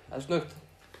 Það er snöggt.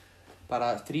 Bara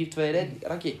 3-2-1,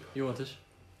 Raggi. Juventus.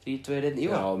 3, 2, 1,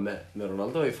 Ívar. Já, með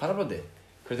Ronaldo í farabróti.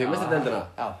 Hver tekur meistaradeildina?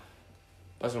 Já.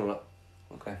 Barcelona.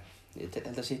 Ok, ég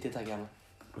held að City taki hana.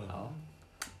 Já.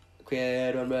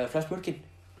 Hver var með flest mörkin?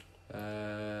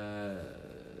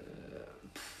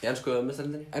 Í ensku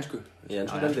meistaradeildinni? Ensku. Í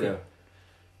ensku deildinni, já.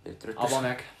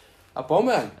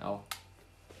 Aubameyang? Já.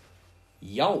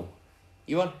 Já.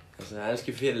 Ívar? Þessi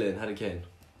enski fyrirliðinn, Harry Kane.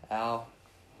 Já.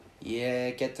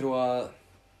 Ég get trú að...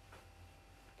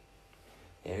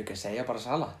 Ég hef ekki að segja bara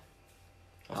Salah.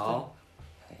 Já.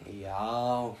 Já,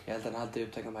 ég held að hann haldi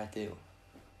upptæknamætti og...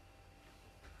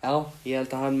 Já, ég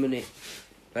held að hann muni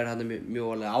verða hann mjög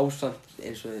alveg ásamt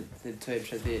eins og þeir tveir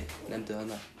sem þið nefnduð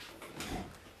hann.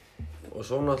 Og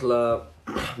svo náttúrulega,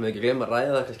 með ekki gleyma að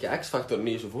ræða kannski X-faktorinn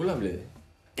í þessu Fulham-liði.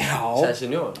 Já.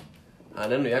 Sessignon.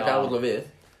 Hann er nú ég gamall og við.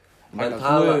 Menn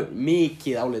tala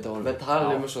mikið álita á honum. Menn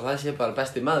tala eins og það sé bara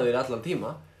besti maður í allan tíma.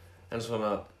 En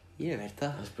svona... Ég veit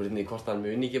það. Það spurning hvort hann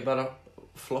muni ekki bara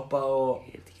floppa og...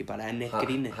 Ég veit ekki bara enn eitt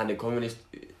gríni. Hann er komin í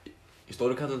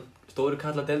stóru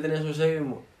kalladeildinni eins og við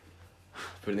segjum og...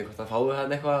 Spurning hvort hann fái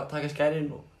hann eitthvað að taka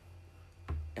skærin og...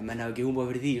 En menn hafa ekki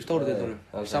húmað fyrir því í stóru deildunum.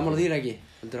 Saman á þýr ekki.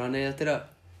 Heldur hann eigi eftir að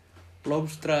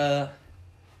blómstra eða...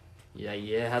 Já,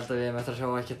 ég held að við hefum eftir að sjá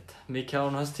ekkert mikið á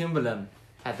hann hans tímabili en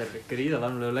þetta er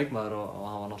gríðarlega leikmaður og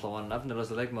hann var náttúrulega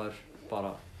efnilegasti leikmaður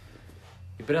bara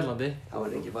í Bretlandi. Það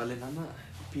var ekki valinn hann að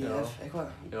PF eitthvað?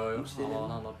 Jú, hann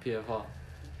var hann að PF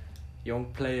Young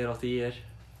Player of the Year.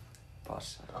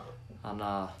 Passa. Þannig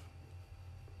að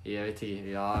ég veit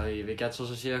ekki, já, við getum svo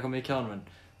sem sé eitthvað mikið á hann en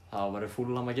það verður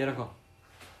Fulham að gera eitthvað.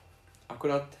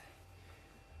 Akkurat.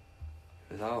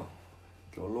 Þá ætlum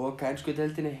við að loka ensku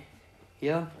deildinni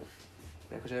hérna.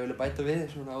 Eitthvað sem ég vilja bæta við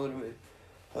svona áður en við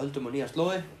höldum á nýja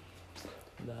slóði.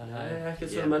 Nei,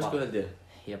 ekkert svona mennsku held ég.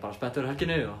 Ég er bara spenntur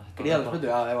helginu og... Gríðarlega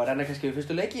spenntur, já, ef að renna kannski við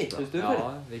fyrstu leiki, fyrstu umferð.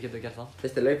 Já, við getum gert það.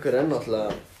 Fyrsti leikur er náttúrulega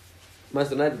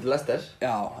Manchester United Leicester.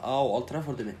 Já, á Old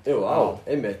Traffordinu. Jú,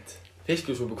 einmitt.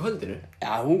 Fiskjúsúpu kvöldinu.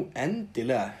 Já,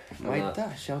 endilega.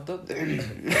 Mæta, shoutout.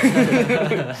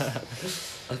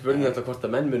 Það spurning þetta hvort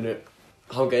að menn munu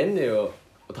hanga inni og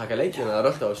taka leikina að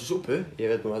rölda á þessu súpu.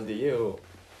 Ég veit nú held ég og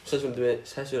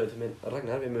sessjónandi minn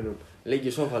Ragnar, við munum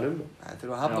leiki í sofanum. Það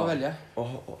þurfum að hafna að velja. Og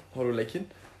horfa leikinn.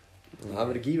 Það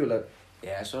verður gífurlega...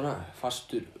 Ég er svona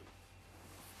fastur.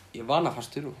 Ég er vana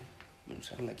fastur og mun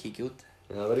sannlega kíkja út.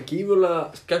 Það verður gífurlega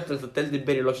skemmtilegt að deildin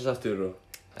byrja loksins aftur og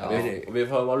við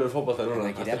fáum alveg fótbolta núna. Það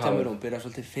er ekki rétt að mér, hún byrjar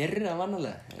svolítið fyrr en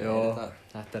vanalega. Jó,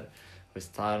 þetta er,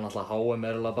 veist, það er náttúrulega HM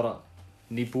er eiginlega bara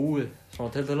nýbúið,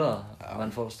 svona tiltölulega.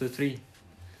 Menn fá stutt frí.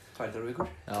 2-3 vikur.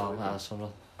 Já, það er svona...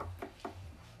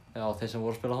 Já, þeir sem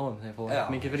voru að spila HM, þeir fá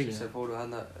mikið frí. Já, sem fóru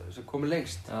hana, sem komu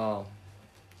lengst. Já.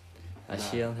 Það er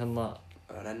síðan hérna...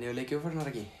 Renni og leiki umferðnar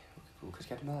ekki. Þú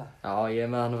kannski er með það. Já, ég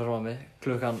er með hann fyrir mig.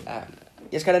 Klukkan...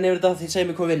 Ég skal renni yfir þetta því segja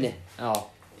mig hvað vinni. Já.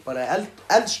 Bara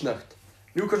eldsnögt.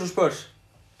 Newcastle Spurs.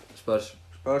 Spurs.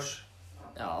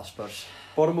 Já, Spurs.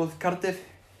 Bournemouth Cardiff.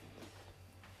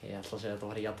 Ég ætla að segja að þetta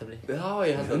var í jafntefli. Já,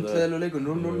 ég held að þetta... Hundleðilegur leikur,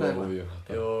 0-0 eða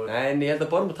eitthvað. Jú. Nei, en ég held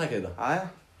að Bournemouth taki þetta. Jæja.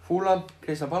 Fulham,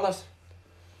 Crystal Palace.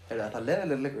 Þetta er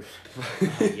leðilegur leikur.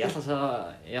 Ég ætla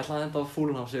að henda á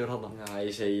Fulham sigur hann. Já,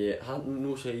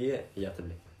 nú segi ég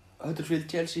jafntefli. Huddersfield,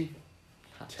 Chelsea.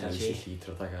 Chelsea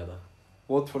hlýtur að taka þetta.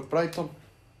 Watford, Brighton.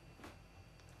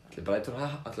 Ætli Brighton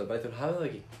hafi það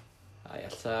ekki? Já, ég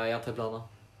ætla að segja jafntefli hann.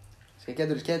 Skal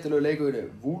getur skemmtilegu leikur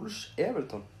Wolves,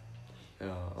 Everton.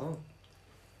 Já.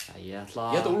 Já, ég ætla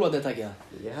Ég held að Úlfarnir taki það.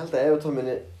 Ég held að Everton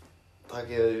minni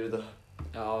taki það yfir þetta.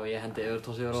 Já, ég hendi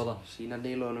Everton sigur á það. Sýna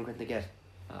nýlóðunum hvernig það gert.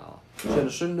 Já. Svo er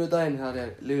sunnudaginn, það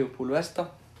er Liverpool Vesta.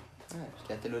 Það er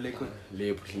skemmtilegu leikur.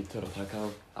 Liverpool hlýtur að taka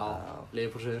það. Já,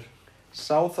 Liverpool sigur.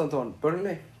 Southampton,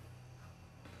 Burnley.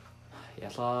 Ég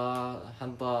ætla að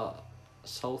henda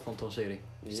Southampton sigri.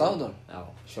 Southampton? Já.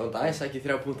 Sean Dice ekki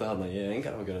 3 púnta þarna, ég hef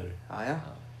engar ágjörður. Jæja.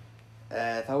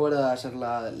 Þá er það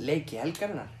sannlega leiki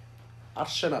helgarinnar.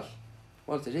 Arsenal,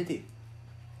 Manchester City.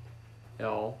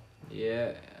 Já,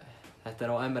 þetta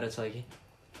er á Emirates, eða ekki?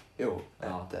 Jú,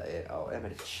 þetta er á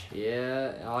Emirates.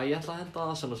 Já, ég ætla að henda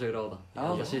Arsenal sigur á það. Ég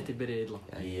held að City byrja illa.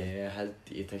 Já,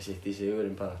 ég tek City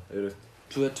sigurinn bara, örugt.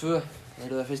 2-2,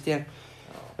 eru það fyrst í henn.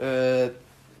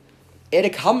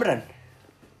 Erik Hamren.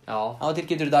 Já. Á til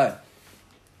getur í dag.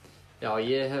 Já,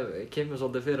 ég hef kemur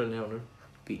svolítið fyrir henni hjá honum.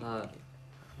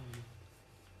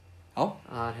 Það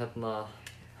er hérna...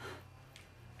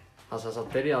 Það sem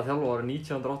sagt byrjaði að þjálfa árið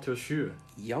 1987.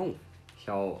 Já.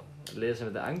 Hjá liði sem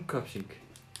heitir Enkköpsing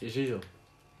í Svíþjóð.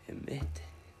 Einmitt.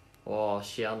 Og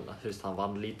síðan, þú veist, hann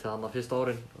vann lítið hann að fyrsta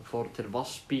árin. Fór til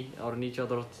Vassby árið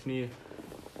 1989.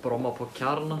 Bromma på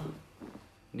Kjarna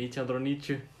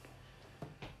 1990.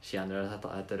 Síðan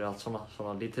þetta eru allt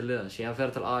svona lítið lið. Síðan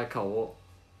fer til AEK og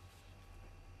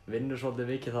vinnur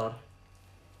svolítið mikið þar.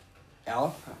 Já,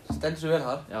 stendur svo vel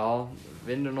þar. Já,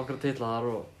 vinnur nokkra titla þar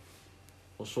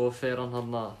og svo fer hann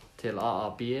þarna til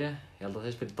AAB, ég held að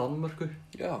þeir spila í Danmörku.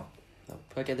 Já,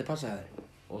 hvað geti passað þér?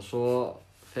 Og svo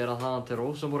fer hann þaðan til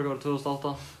Rosenborg árið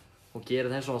 2008 og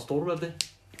gerir þeim svona stórveldi.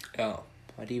 Já,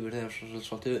 það rífur þeir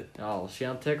svolítið upp. Já, og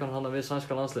síðan tekur hann við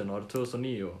sænska landsliðinu árið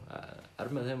 2009 og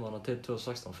með þeim hann til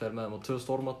 2016, fer með þeim á 2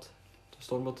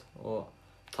 stórmót og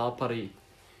tapar í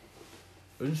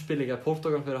umspili gegn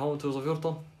Portugal fyrir HM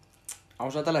 2014.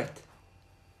 Ásættalegt.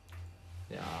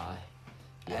 Já,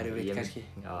 Erfitt kannski.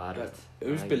 Já, erfitt.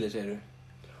 Umspilið segirðu?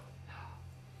 Já.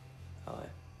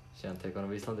 Síðan tekur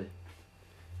hann við Íslandi.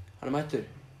 Hann mættur?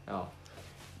 Já.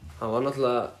 Hann var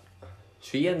náttúrulega,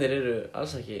 Svíjarnir eru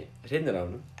alls ekki hrifnir af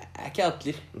honum. Ekki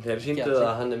allir. Þeir sýndu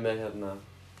að hann með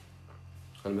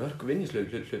hörku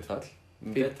vinningshlutfall.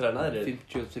 Betra en aðrir.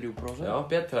 53%. Já,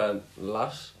 betra en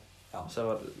Lars, Já. sem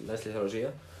var landslið þar á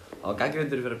Svía. Hann var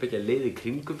gagnrýndur fyrir að byggja lið í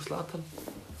kringum Zlatan.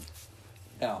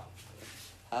 Já.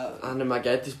 Hann maður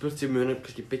gæti spurt sig muni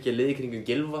kannski byggja lið í kringum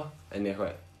Gylfa, en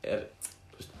eitthvað er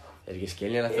ekki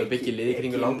skiljanlegt að byggja lið í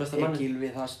kringum langbesta manni? Gylfi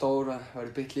það stóra, það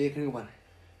verður byggt lið í kringum hann.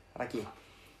 Raggi.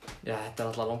 Já, þetta er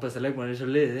alltaf langbesti leikmaður í þessu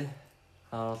liði.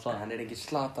 Hann er ekki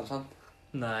Zlatan samt.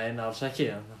 Nei, alls ekki.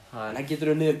 En hann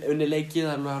getur unnið leikið,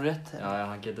 það er alveg rétt. Já,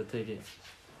 hann getur tekið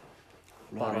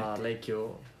bara leiki og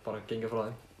bara gengið frá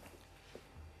þeim.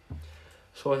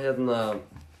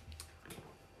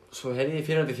 Svo heyrði ég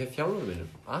fyrirhandi þjálfur mínum,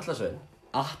 Atlasvein.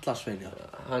 Atlasvein, já.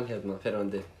 Hann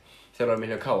fyrirhandi þjálfur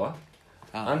minn hjá Káa.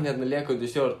 Já. Hann lék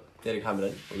undir stjórn Erik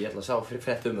Hamren og ég ætla að sá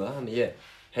frétt það. Þannig ég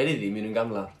heyrði því mínum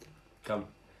gamla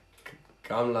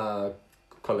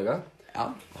kollega. Já.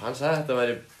 Og hann sagði að þetta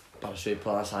væri bara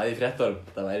svipað að hann sagði í fréttunum.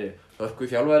 Þetta væri hörku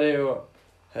þjálfari og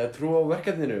hefði trú á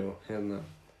verkefninu og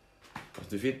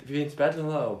fínt spjall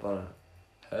það og bara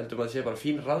heldum að það sé bara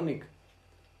fín ráðning.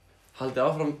 Haldið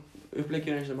áfram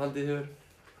uppleikinu sem haldið hefur.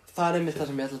 Það er einmitt það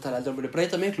sem ég ætla að tala, heldur hann muni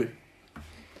breyta miklu.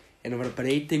 En að vera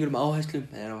breyta einhverjum áherslum,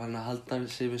 eða að hann halda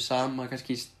sig við sama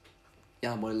kannski,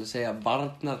 já, má ég segja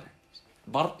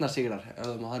varnarsigrar, ef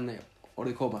það má þannig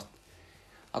orðið komast.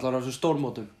 Allavega á þessum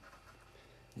stórmótum,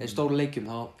 eða stóru leikjum,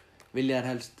 þá vilja þær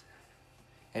helst.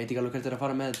 Ég veit ekki alveg hvert er að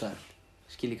fara með þetta,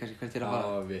 skilji kannski hvert er að fara.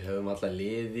 Já, við höfum alltaf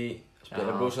liði,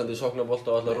 spila blúsandi sóknarbolta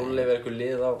og alltaf rúlla yfir eitthvað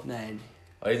lið á. Nei.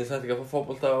 Á einnig þetta ekki að fá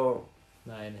fótbolta og...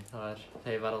 Nei,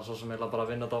 þeir verða svo sem eiginlega bara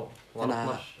að vinna þetta á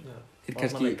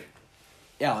varnarleik.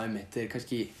 Já, einmitt,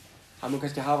 hann mun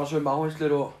kannski hafa sömu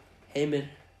áherslur og Heimir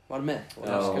var með og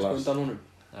Lars kannski undan honum.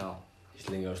 Já.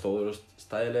 Íslingar stóður og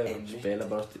stæðilegur og spila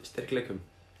bara styrkleikum.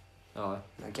 Já.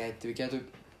 Við getum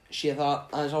séð það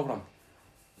aðeins áfram.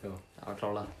 Já,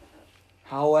 klálega.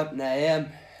 HM, nei EM,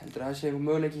 heldur það sé eitthvað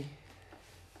möguleiki?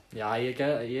 Já, ég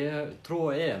trú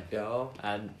á EM. Já.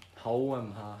 En HM,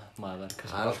 maður verður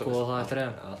kannski að skoða það eftir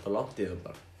EM. Það er alltaf langt í það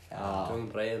bara. Já. Tökum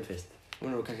bara EM fyrst. Nú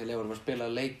erum við kannski að leyfa honum að spila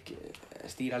leik,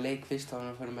 stýra leik fyrst, þá erum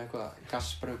við að fara með eitthvað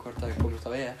gassbrauð hvort það komist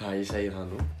á EM. Já, ég segi það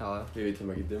nú. Já. Við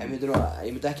vitum ekki En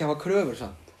ég myndi ekki hafa kröfur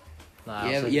samt. Nei,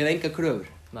 ég hef enga kröfur.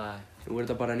 Nei. Nú er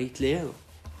þetta bara nýtt lið og...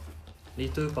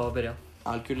 Nýtt upp á að byrja.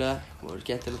 Algjörlega, og það er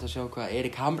skemmtilegt að sjá hvað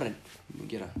Erik Hamren mun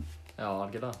gera. Já,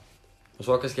 algjörlega. Og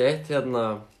svo kannski eitt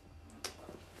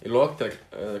í lok til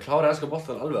að klára enska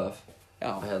boltan alveg af.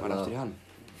 Já, var aftur í hann.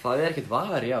 Það er ekkert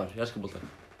var í ár í enska boltan.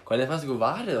 Hvernig fannst ykkur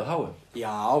varið á HM?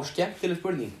 Já, skemmtileg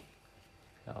spurning.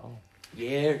 Já.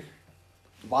 Ég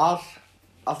var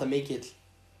alltaf mikill,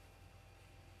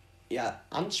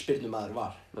 andspyrnumaður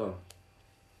var. Já.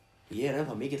 Ég er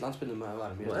ennþá mikill andspyrnumaður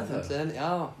var. Nú er það?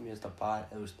 Já, mér finnst það bara,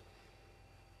 þú veist,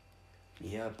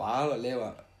 ég er bara að leyfa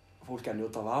fólki að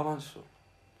njóta vafans og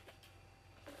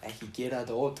ekki gera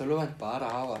þetta ótöluvent,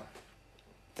 bara að hafa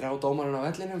 3 dómarinn á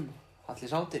vellinum,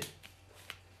 allir sáttir.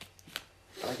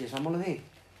 Það er ekki sammála því.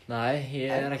 Nei,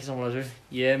 ég er ekki sammála þessu.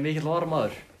 Ég er mikill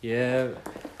varamaður. Mér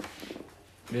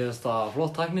finnst það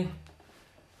flott tækni.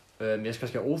 Mér finnst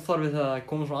kannski óþarfi þegar það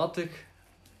komið svona atvik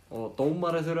og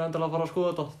dómarinn þurfa endilega að fara að skoða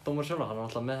þetta. Dómarinn sjálf, hann er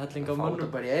alltaf með helling af mönnum. Það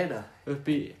fá bara í eina. Upp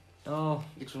í, já,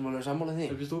 Líka svo alveg sammála því.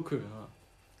 upp í stúku.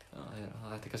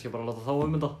 Það ætti kannski bara að láta þá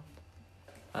þetta.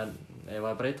 En ef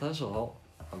að breyta þessu þá...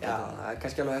 Já, það er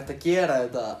kannski alveg hægt að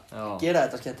gera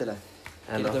þetta skemmtilegt.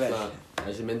 En alltaf,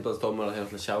 þessi myndbandadómarar þeir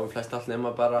alltaf sjáum flest allt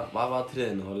nema bara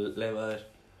vafaatriðin og þá leyfa þeir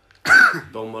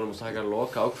dómarum að taka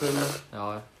loka ákvörðuna. Já.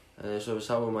 En eins og við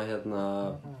sáum að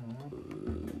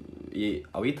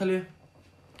á Ítalíu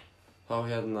þá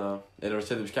erum við að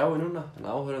setja upp skjái núna, en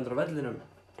áhorfendur á vellinum.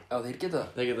 Já, þeir geta það.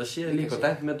 Þeir geta séð líka og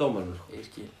dæmt með dómarum, sko. Ég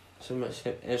skil. Sem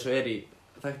eins og er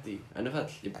þekkt í NFL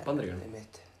í Bandaríkjunum.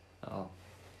 Einmitt. Já.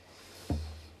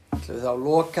 Ætlum við þá að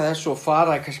loka þessu og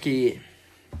fara kannski,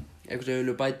 Eitthvað sem við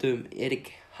viljum bæta Erik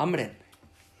Hamren.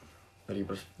 Það ekki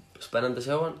bara spennandi að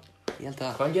sjá hann. Ég held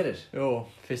að. Hvað hann gerir? Jú,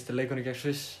 fyrsti leikurinn gegn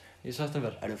Sviss í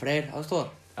september. Freyr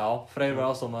aðstoðar? Já, Freyr var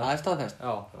aðstoðmaður. Það staðfest?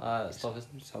 Já, það staðfest.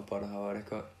 Sá bara að það var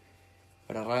eitthvað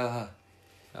verið að ræða það.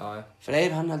 Já.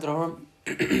 Freyr, hann heldur áfram.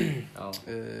 Já.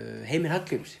 Heimir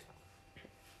Hallgríms.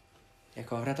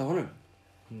 Eitthvað að frétta af honum?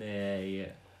 Nei,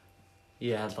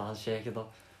 ég held að hann sé ekkert að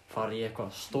fara í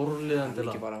eitthvað stórliðan til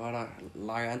Hann ekki bara að fara að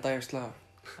laga endajaksla.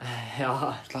 Já.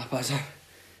 Slappa þess að.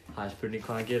 Það er spurning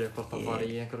hvað hann gerir, hvort hann fara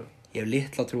í einhverju. Ég hef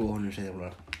litla trú á honum, segir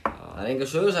Úlfar. Það engar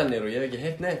sögursennir og ég hef ekki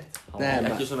heyrt neitt. Nei,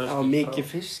 það var mikið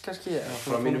fisk kannski.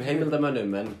 Frá mínum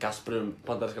heimildamönnum, en Gazprom,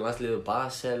 bandaríska landslið og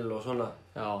Basel og svona.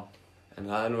 Já. En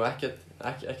það er nú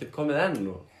ekkert komið enn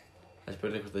og það er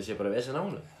spurning hvort það sé bara vesen á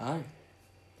honum.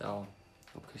 Já.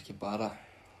 Og kannski bara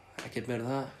ekkert meira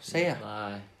það að segja.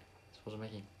 Nei, svo sem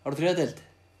ekki. Ára 3. deild?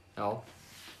 Já.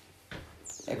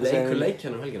 Leikur leik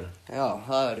hérna helgina. Já,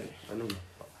 það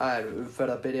er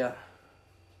umferð að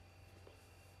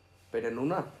byrja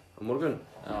núna. Á morgun?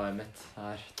 Já, einmitt. Það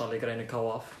er Dalvík reynir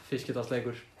KF,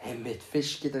 fiskidagsleikur. Einmitt,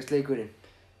 fiskidagsleikurinn.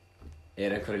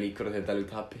 Er einhverja líkur á þegar Dalvík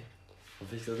tapi á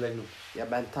fiskidagsleiknum? Já,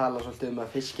 menn tala svolítið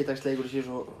að fiskidagsleikurinn sé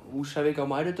svo Húsavík á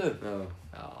mærudögum.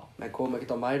 Já. Menn koma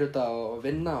ekkert á mærudag og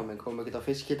vinna og menn koma ekkert á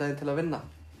fiskidaginn til að vinna.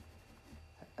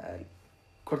 En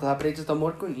hvort það breytist á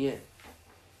morgun, ég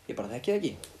bara þekki það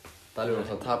ekki. Dalvík var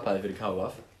alltaf tapaði fyrir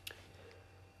KF.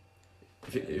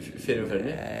 Fyrir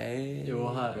umferðinni? Nei. Jú,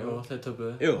 þeir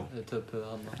töpuðu. Jú. Þeir töpuðu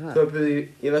hann. Töpuðu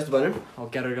í Vesturbænum. Á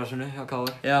gervigrasinu hjá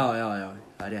KF. Já,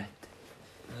 það er rétt.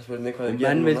 Það er spurning hvað Og þeir gerir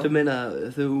menn núna. vildu meina að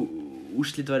þau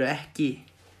úrslit væru ekki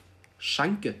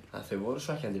sanngjörn. Þau voru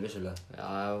svekkjandi vissulega. Já.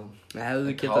 Við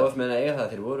hefðu getað. KF meina eiga það,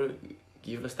 þeir voru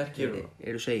gífurlega sterkir og...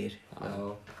 Eru segir. Já.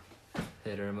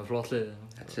 Þeir eru með flott lið.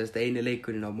 Þetta sést eini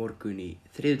leikurinn á morgun í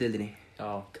 3. deildinni. Já.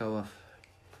 KF.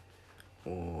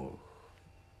 Og...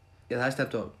 Já, það er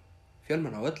stefnt á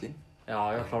fjölmenn á öllin. Já,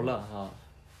 klárlega. Það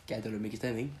gæti alveg mikið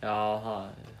stemming. Já, það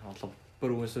er alltaf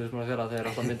brúinstuðismann að fyrir að þeir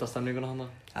alltaf mynda stemninguna þarna.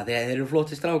 Já, þeir eru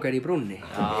flotti strákar í brúnni.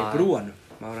 Í brúanum.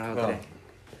 Má vera að hafa það reynd.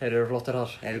 Þeir eru flottir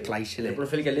þar. Þeir eru Þeir glæsilegir. eru búin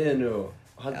að fylgja liðinu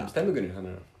og halda stemmingunni,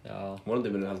 þannig að... Já.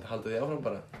 Vonandi munu halda því áfram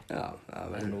bara. Já,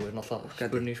 það En nú er náttúrulega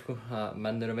spurning sko.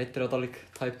 Menn eru meiddir á Dalvík,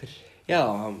 tæpir. Já,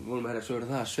 vonum að sögur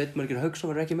það. Sveinn Margeir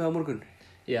Hauksson verður ekki með á morgun.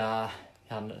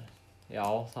 Já,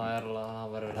 það er alveg að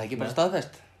það verður... Það ekki bara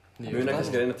staðfest. Munu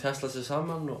kannski reyna að testla sig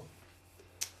saman og...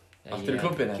 Aftur í Ég-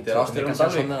 klubbinn, ég þetta er tók ástir mig um kannski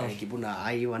Dalvík. svona- Það er ekki búin að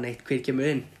æfa neitt hver kemur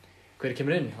inn. Hver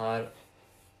kemur inn? Það er...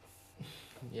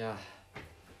 Já...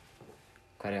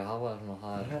 Hver ég að hafa það svona,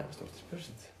 það er... Það er stórt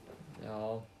spurning. Já...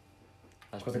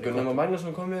 Hvort að Gunnar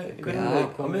Magnússon komi í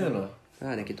byrjunarleik á miðuna?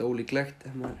 Það er ekkert ólíklegt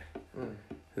ef maður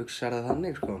hugsar það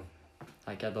þannig, sko.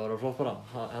 Það geta verið flott bara.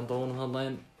 Henda honum hann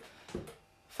inn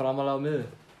framalega á miðu.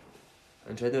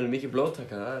 En Sveinn er mikið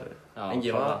blóðtaka, það er... Já,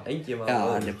 Engin var... Já,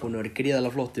 hann er búinn að vera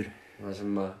gríðarlega flottur. Það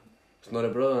sem að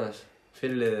Snorri bróður hans,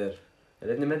 fyrirliðið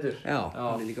er einnig meiddur. Já,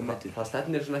 hann er líka meiddur. Það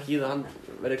stefnir svona ekki í það að hann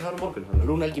verði klár á morgun. Hann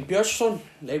Rúnar Helgi Björnsson,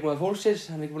 leikmaður fólksins,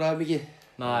 hann er ekki búinn að hafa mikið.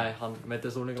 Nei, hann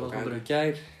meiddist Tók hann í úlingalandsmótinu.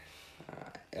 gær.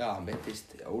 Já, hann meiddist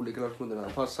ólíka landsmótinu,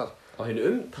 það passar. á hinu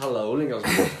umtalaða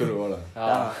úlingalandsmóti skulum við orða.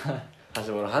 Já. Það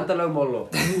sem voru handalögmál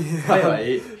og hæfa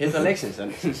í hinna leiksins, en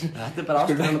þetta er bara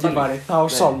ásturinn á Dalvík. Þá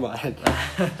sálmaður.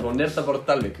 Svo nýrta bara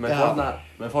Dalvík,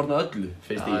 menn fórna öllu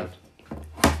fyrst í.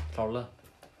 Klárlega.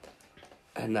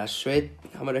 En að Sveinn,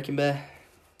 hann var ekki með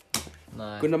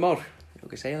Nei. Gunnar Már. Ég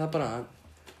ekki að segja það bara.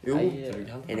 Jú, Æ, það er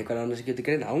ekki hann. Einhvern annar sem getur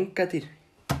greina, Angatýr.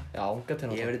 Já,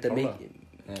 Angatýr. Ég verið þetta mikið.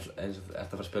 Eins og þetta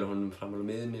fara að spila honum fram alveg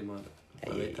miðinni, maður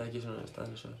veit það ekki svona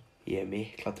staðinu svo. Ég er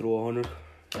mikla trú á honum.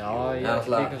 Já, Það ég er alltaf,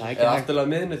 líka. eða afturlega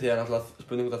á miðinu því að alltaf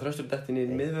spurning út af Þröstur detti inn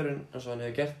í miðvörun eins og hann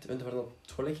hefur gert undanfarna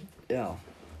 2 leiki. Já.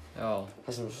 Já.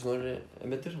 Það sem Snorri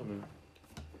er meiddur,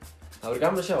 það verður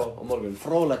gaman að sjá á morgun.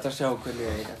 Fróðlegt að sjá hvernig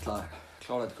ég ætla að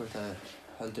klára þetta hvort það er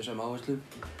höldur sem áherslu.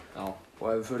 Já. Og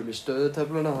ef við förum í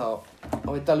stöðutöfluna þá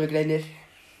er Dalvík reynir.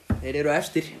 Þeir eru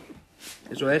efstir,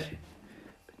 eins og er.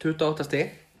 28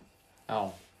 stig. Já.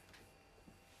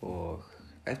 Og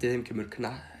eftir þeim kemur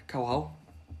KH.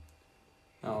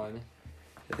 Já, einmitt.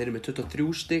 Þeir eru með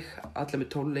 23 stig, allir með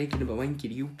 12 leikinum á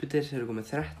Vængir Júpiter, þeir eru komið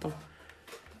 13.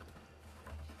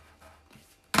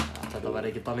 Þetta verði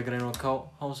ekki Dalvík reynir og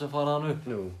KH sem fara hann upp.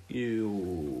 Nú. Jú.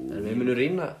 En við munum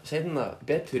rýna seinna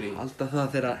betur í. Alltaf það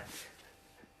þegar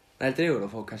nær dregur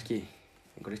og fá kannski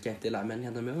einhverju skemmtilega menn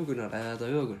hérna með okkur að ræða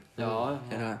þetta við okkur. Já.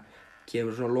 Þegar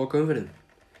kemur svona loka umferðin.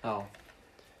 Já.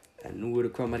 En nú eru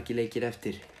hvað margir leikir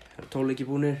eftir. Það eru 12 leikir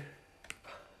búnir.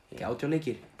 Ekki 18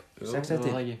 leikir. 6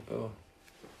 eftir. Það ekki.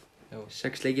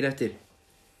 6 leikir eftir.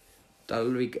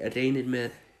 Dalvík reynir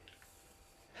með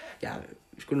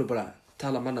skulum bara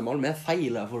tala mannamál með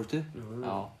þægilega fórstu.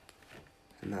 Já.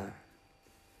 Þannig að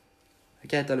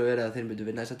það gæti alveg verið að þeir myndu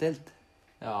vinna þessa deild.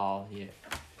 Já,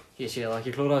 ég sé það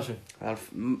ekki klúra þessu.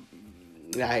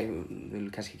 Nei, við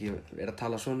viljum kannski ekki vera að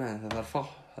tala svona, en það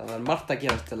var margt að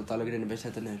gerast til að Dalvík reynir best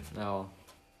þetta niður. Já.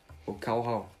 Og KH,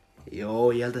 jó,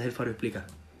 ég held að þeir fara upp líka.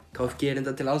 KFG er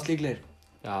enda til áslíklegir.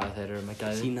 Já, þeir eru með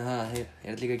gæði. Sýna það að þeir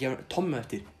eru líka að gefa Tommu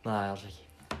eftir. Nei, alls ekki.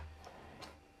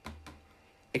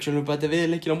 Ekki svona bæti við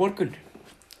leikinn á morgun.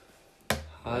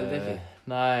 Það er ekki.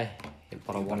 Nei, ég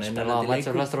bara vona innilega að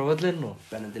mæta flestur á völlinn og...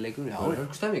 Spennandi leikur, já. Það er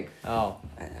hörku stemming. Já.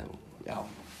 Já,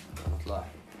 náttúrulega,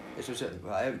 eins og segja,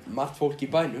 það er margt fólk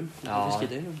í bænum. Já. Í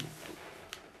fiskideginum.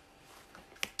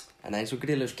 En eins og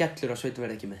gríðlegur skellur á sveitum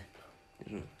verði ekki með.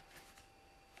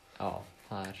 Já,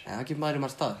 það er... En það gefur maður í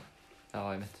margt stað. Já,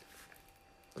 einmitt.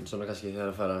 En svona kannski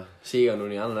þegar að fara að síga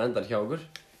núna í annan endan hjá okkur,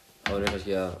 þá erum við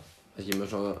kannski með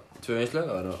svona 2 einslög,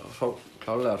 það er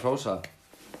klálega að hrósa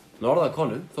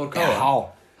Norðakonum, Þór Káa. Já.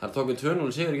 Þar tókum 2-0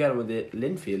 sigur í gær á móti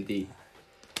Linfield í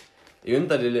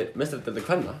undanriðli meistaradeildar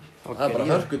kvenna. Það er bara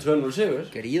hörku 2-0 sigur.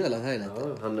 Gríðarlega þægilegt.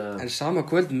 Já, hann... En sama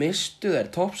kvöld mistu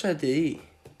þær toppsætið í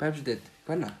Pepsi-deild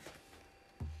kvenna.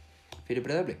 Fyrir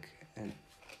Breiðablik. En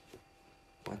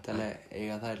væntanlega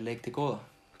eiga þær leik til góða.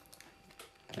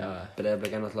 Já,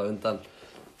 Breiðablik er náttúrulega undan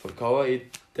Þór Káa í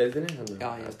deildinni. Já,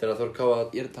 eftir að Þór Káa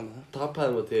ég er að tala um það.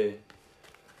 tapaði móti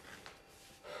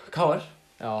KR,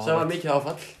 sem var mikið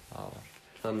áfall. Já.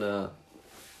 Þannig að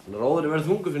róðurinn verður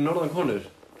þungur fyrir norðan konur.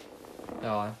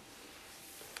 Já.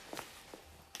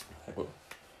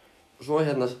 Og svo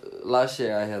las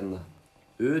ég að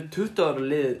U20 ára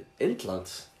liðið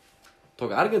Indlands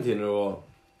tók Argentínu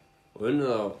og unnið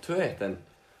á 2-1, en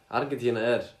Argentína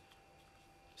er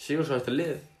sigursæsta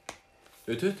lið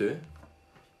U20.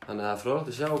 Þannig að það er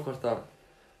fróðlegt að sjá hvort að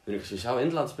við kannski sjá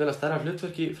Indland spila stærra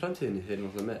hlutverk í framtíðinni. Þeir eru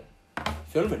náttúrulega með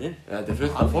Fjölmenni. þetta er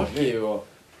fullt af fólki og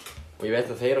ég veit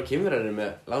að þeir á Kínverjar eru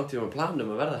með langtíma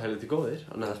planum að verða helviti góðir.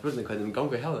 Þannig að það er spurning hvernig þeim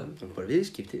ganga hjá þeim. Það er bara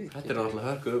viðskipti. Þetta er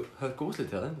náttúrulega hörku úrslit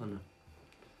hjá þeim, þannig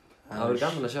að það verður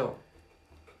gaman að sjá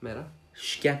meira.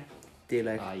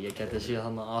 Skemmtileg. Já, ég geti séð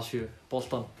hann að Asju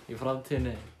boltan í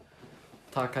framtíðinni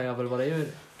taka jafnvel bara yfir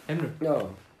heimnum. Já.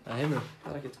 Eða heimnum.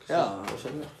 Það er ekkert Já,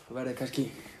 það verður kannski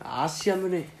Asja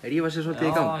muni rífa sér svolítið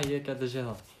í gang. Já, ég geti séð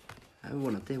það. Það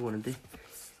er vonandi.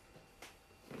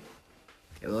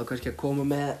 Ef þú þá kannski að koma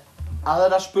með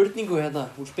aðra spurningu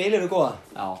úr spilinu góða.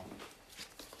 Já.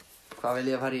 Hvað vil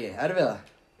ég að fara í? Erfiða?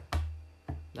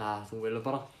 Já, þú vilur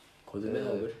bara. Kótið með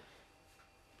okkur.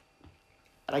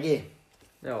 Raggi,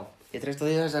 Já. ég treysti á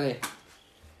því þessari.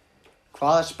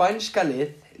 Hvaða spænska lið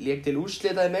lék til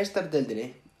úrslita í meistaradeildinni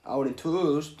árin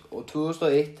 2000 og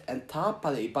 2001 en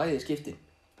tapaði í bæði skiptin?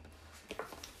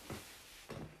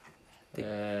 Þú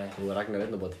er Ragnar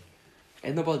einn á báti.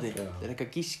 Einn á báti? Já. Það er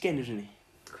eitthvað gísk einu sinni.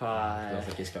 Þú ætlar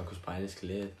ekki að giska á hvers spænisk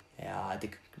lið. Já, þetta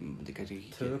er kannski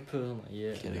ekki... Töpuð þannig.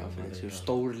 Já, þessi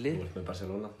stór lið. Þú ert með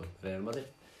Barcelona, þú ert með Real Madrid.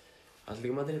 Allt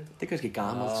líka Madrid. Þetta er kannski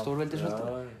gamalt stórveldis alltaf.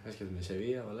 Já, kannski þetta með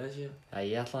Sevilla, Valencia. Já,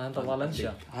 ég ætla að henda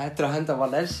Valencia. Þetta er að henda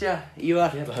Valencia,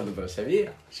 Ívar. Ég ætla að henda bara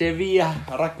Sevilla. Sevilla,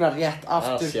 Ragnar rétt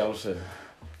aftur. Það sjálfsögðu.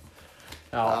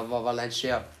 Já. Það var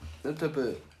Valencia. Þau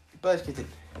töpuðu bæði skiptin.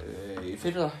 Í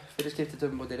fyrra skipti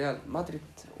töpum móti Real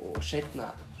Madrid og seinna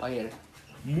Bayern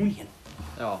München.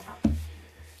 Já.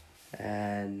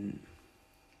 En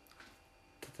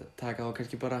taka þá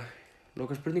kannski bara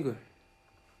loka spurningu.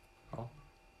 Já.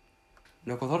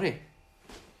 Nokkuð Þorri?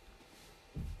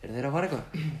 Eru þeir að fara eitthvað?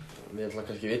 Við ætla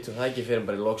kannski vitum það ekki fyrir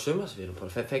bara í lok sumars. Við erum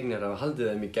bara fegnir að hafa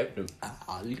haldið þeim í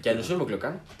gegnum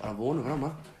sumargluggann. Bara vonum fram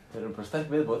að. Þeir eru bara sterk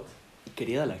viðbót.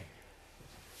 Gríðaleg.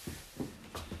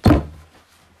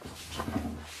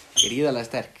 Gríðalega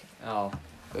sterk. Já.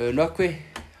 Nökkvi,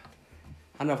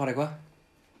 hann er að fara eitthvað.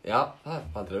 Já, það er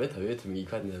aldrei að vita. Við vitum ekki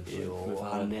hvernig þetta Jú,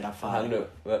 hann er að fara.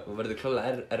 Það verður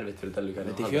klálega erfitt fyrir Dalvík.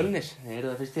 Þetta er Fjölnis, þeir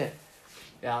eru það fyrst ég.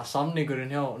 Já,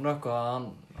 samningurinn hjá Nökkva, hann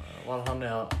var þannig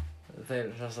að þeir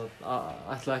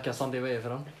ætla ekki að standa í vegi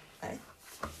fyrir hann. Nei.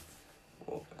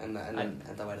 En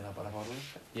það væri það bara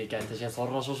fárlega. Ég gæti séð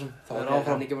Þorra svo sem. Þá er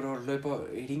hann ekki bara að hlaupa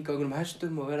í hringgangunum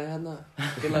hestum og vera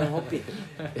spilaði hobby.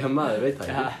 Já, maður veit það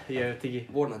ekki. Já, ég veit ekki.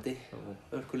 Vonandi,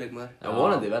 örkuleikmaður. Já,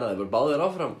 vonandi verða þeir bara báðir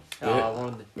áfram. Já,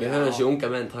 vonandi. Við höfum þessi unga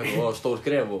menn taka og stór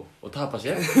skref og tapa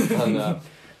sér. Þannig að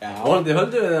vonandi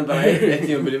höldum við þeim bara eitt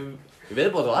tímabil í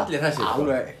viðbót og allir þessir.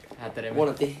 Alveg, Þetta er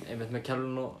vonandi. einmitt með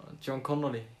Kevin og John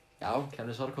Connolly. Já,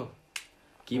 Kevin Sarko.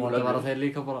 Gímur Vonandi verða lögum. þeir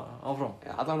líka bara áfram.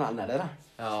 já, allavega hann er þeirra.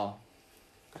 Já.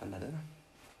 Hann er þeirra.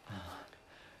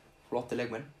 Flotti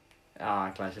leikmenn. Já,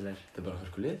 glæsilegir. Þetta er bara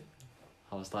hörkulið.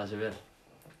 Hafa staðið sér vel.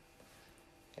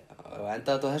 Og enda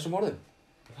þetta á þessum orðum.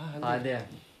 Það er ég.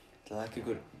 Til Það þakka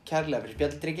ykkur kærlega fyrir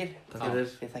spjallið, drengir. Takk fyrir.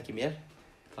 Þið þekkið mér.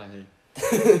 Takk fyrir.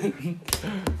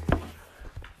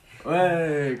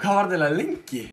 Hvað var þetta lengi?